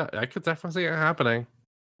 So yeah, I could definitely see it happening.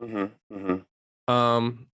 Mm-hmm,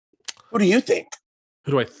 mm-hmm. Who do you think?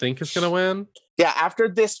 Who do I think is gonna win? Yeah, after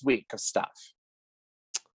this week of stuff.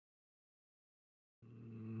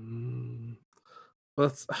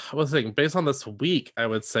 Let's think. Based on this week, I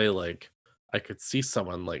would say like I could see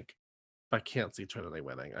someone like I can't see Trinity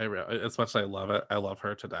winning. As much as I love it, I love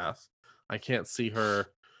her to death. I can't see her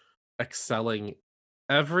excelling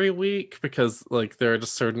every week because like there are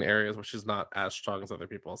just certain areas where she's not as strong as other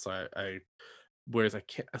people. So whereas I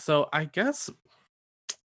can't. So I guess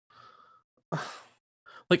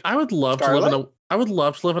like I would love to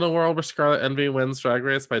live in a world where Scarlet Envy wins Drag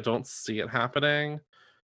Race, but I don't see it happening.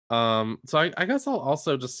 So I guess I'll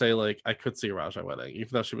also just say like I could see Raja winning, even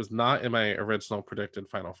though she was not in my original predicted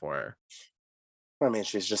Final Four. I mean,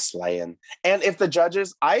 she's just slaying. And if the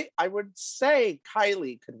judges, I would say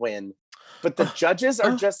Kylie could win, but the judges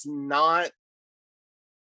are just not.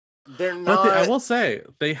 They're not. But I will say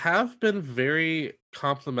they have been very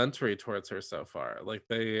complimentary towards her so far. Like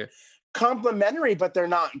they complimentary, but they're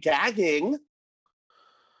not gagging.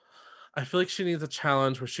 I feel like she needs a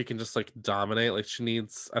challenge where she can just like dominate. Like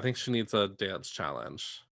I think she needs a dance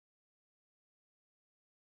challenge.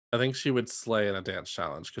 I think she would slay in a dance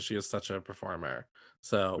challenge because she is such a performer.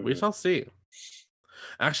 So we shall see.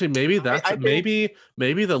 Actually, maybe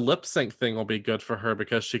maybe the lip sync thing will be good for her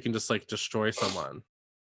because she can just like destroy someone.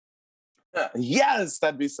 Yes,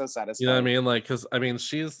 that'd be so satisfying. You know what I mean? Like, because I mean,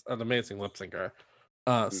 she's an amazing lip syncer.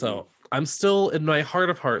 So I'm still in my heart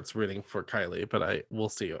of hearts rooting for Kylie, but we'll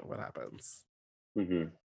see what happens.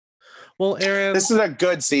 Well, Aaron, this is a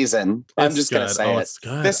good season. I'm just gonna say it's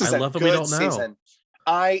good. This is I a love that good we don't season.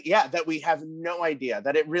 know. That we have no idea,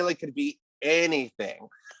 that it really could be anything.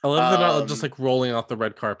 I love they're not just like rolling off the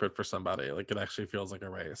red carpet for somebody. Like, it actually feels like a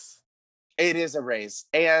race. It is a race,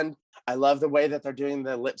 and I love the way that they're doing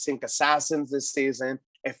the lip sync assassins this season.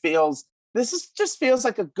 Just feels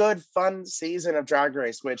like a good, fun season of Drag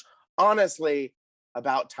Race, which honestly,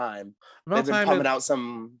 about time. They've been pumping out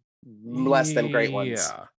some less than great ones.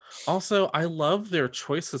 Yeah. Also, I love their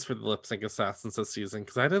choices for the lip sync assassins this season,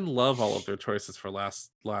 because I didn't love all of their choices for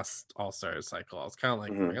last All-Stars cycle. I was kind of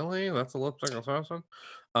like, really? That's a lip sync assassin?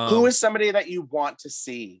 Who is somebody that you want to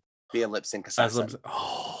see be a lip sync assassin?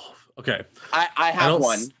 Okay. I have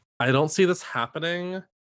one. I don't see this happening,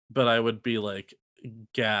 but I would be like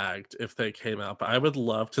gagged if they came out. But I would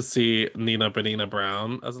love to see Nina Benina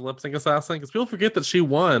Brown as a lip sync assassin, because people forget that she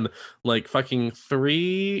won like fucking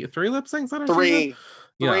three lip syncs on her season.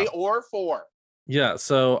 Three or four. Yeah,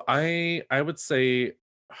 so I would say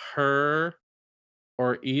her,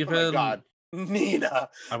 or even, oh my God, Nina.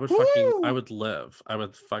 I would live. I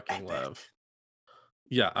would fucking live.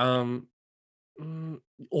 Yeah.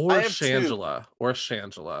 Or Shangela.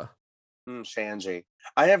 Shanji.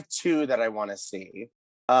 I have two that I want to see.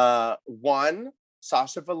 One,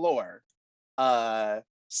 Sasha Velour.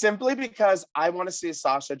 Simply because I want to see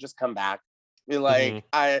Sasha just come back. Be like,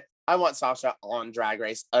 I want Sasha on Drag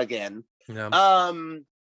Race again. Yeah.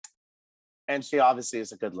 And she obviously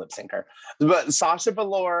is a good lip syncer. But Sasha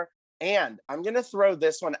Velour, and I'm gonna throw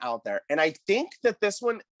this one out there. And I think that this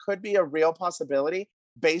one could be a real possibility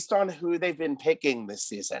based on who they've been picking this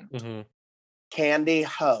season. Candy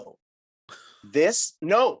Ho.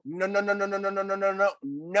 No.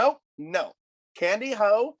 Candy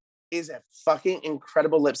Ho is a fucking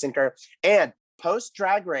incredible lip syncer. And post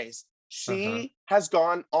Drag Race, she has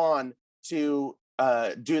gone on to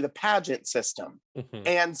do the pageant system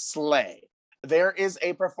and slay. There is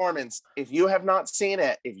a performance. If you have not seen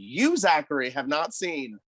it, if you, Zachary, have not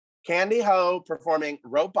seen Candy Ho performing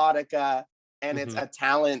Robotica, and it's a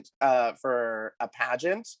talent for a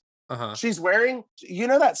pageant. She's wearing,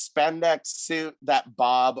 that spandex suit that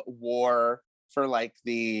Bob wore for like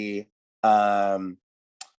the they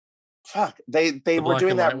were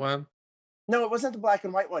doing that one? No, it wasn't the black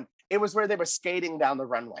and white one. It was where they were skating down the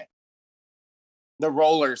runway. The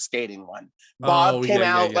roller skating one. Bob came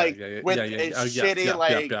out with a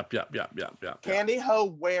shitty Candy Ho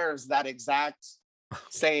wears that exact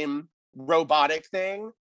same robotic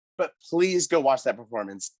thing, but please go watch that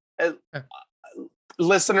performance.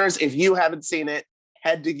 Listeners, if you haven't seen it,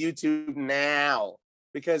 head to YouTube now,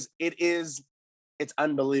 because it's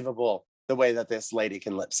unbelievable the way that this lady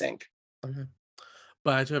can lip sync.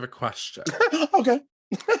 But I do have a question. Okay.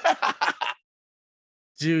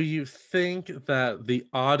 Do you think that the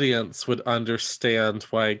audience would understand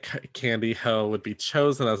why Candy Ho would be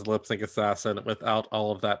chosen as a lip sync assassin without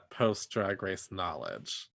all of that post Drag Race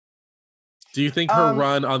knowledge? Do you think her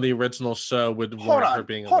run on the original show would warrant her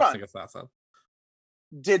being a lip sync assassin?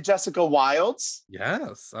 Did Jessica Wilds?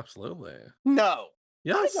 Yes, absolutely. No.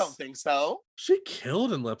 Yes. I don't think so. She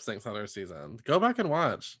killed in lip syncs on her season. Go back and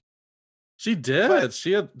watch. She did. But,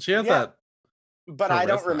 she had that. But charisma. I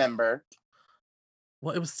don't remember.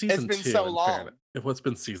 Well, it was season 2. It's been so long. It's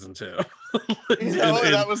been season 2.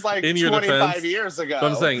 That was like 25 years ago.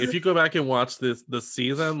 But I'm saying, if you go back and watch this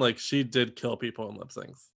season, like, she did kill people in lip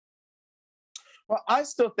syncs. Well, I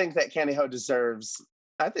still think that Candy Ho deserves.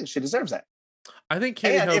 I think she deserves it. I think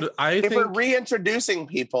Candy Ho. If we're reintroducing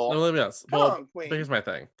people, but here's my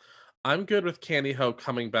thing. I'm good with Candy Ho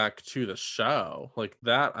coming back to the show. Like,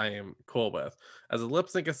 that I am cool with. As a lip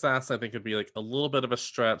sync assassin, I think it'd be like a little bit of a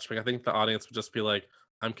stretch, but I think the audience would just be like,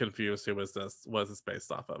 I'm confused. Who was this? What is this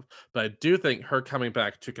based off of? But I do think her coming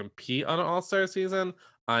back to compete on an All-Star season,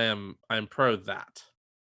 I'm pro that.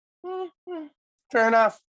 Fair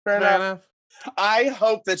enough. I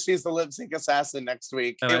hope that she's the lip sync assassin next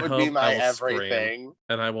week. And it would be my everything.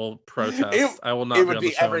 And I will protest. I will not be on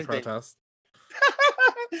the show and protest.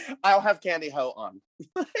 I'll have Candy Ho on.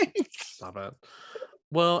 Stop it.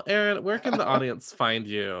 Well, Aaron, where can the audience find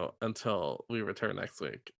you until we return next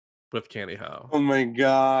week with Candy Ho? Oh my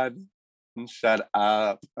God. Shut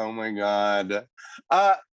up. Oh my God.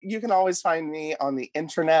 You can always find me on the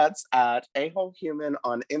internets at AWholeHuman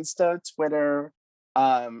on Insta, Twitter,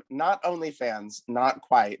 not OnlyFans, not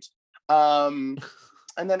quite. And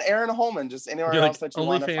then Aaron Holman, just anywhere else that you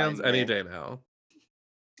want to find me. OnlyFans any day now.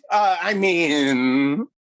 I mean,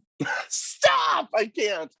 stop! I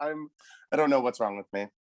can't. I don't know what's wrong with me.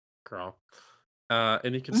 Girl.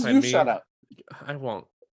 And you can Just find you me. shut up. I won't.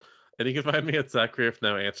 And you can find me at Zachary with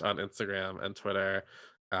no H on Instagram and Twitter.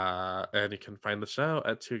 And you can find the show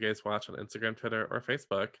at Two Gays Watch on Instagram, Twitter, or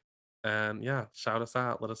Facebook. And yeah, shout us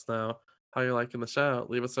out. Let us know how you're liking the show.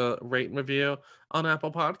 Leave us a rate and review on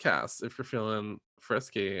Apple Podcasts if you're feeling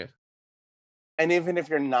frisky. And even if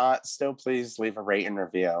you're not, still please leave a rate and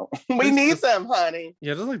review. We Please need just- them, honey.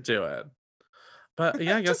 Yeah, just like do it. But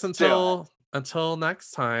yeah, I guess Just do until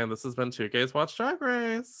next time, this has been Two Gays Watch Drag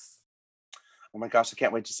Race. Oh my gosh, I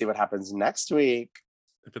can't wait to see what happens next week.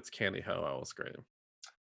 If it's Candy Ho, I will scream.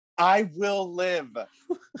 I will live.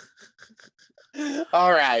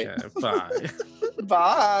 All right. Okay, bye.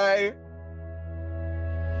 Bye.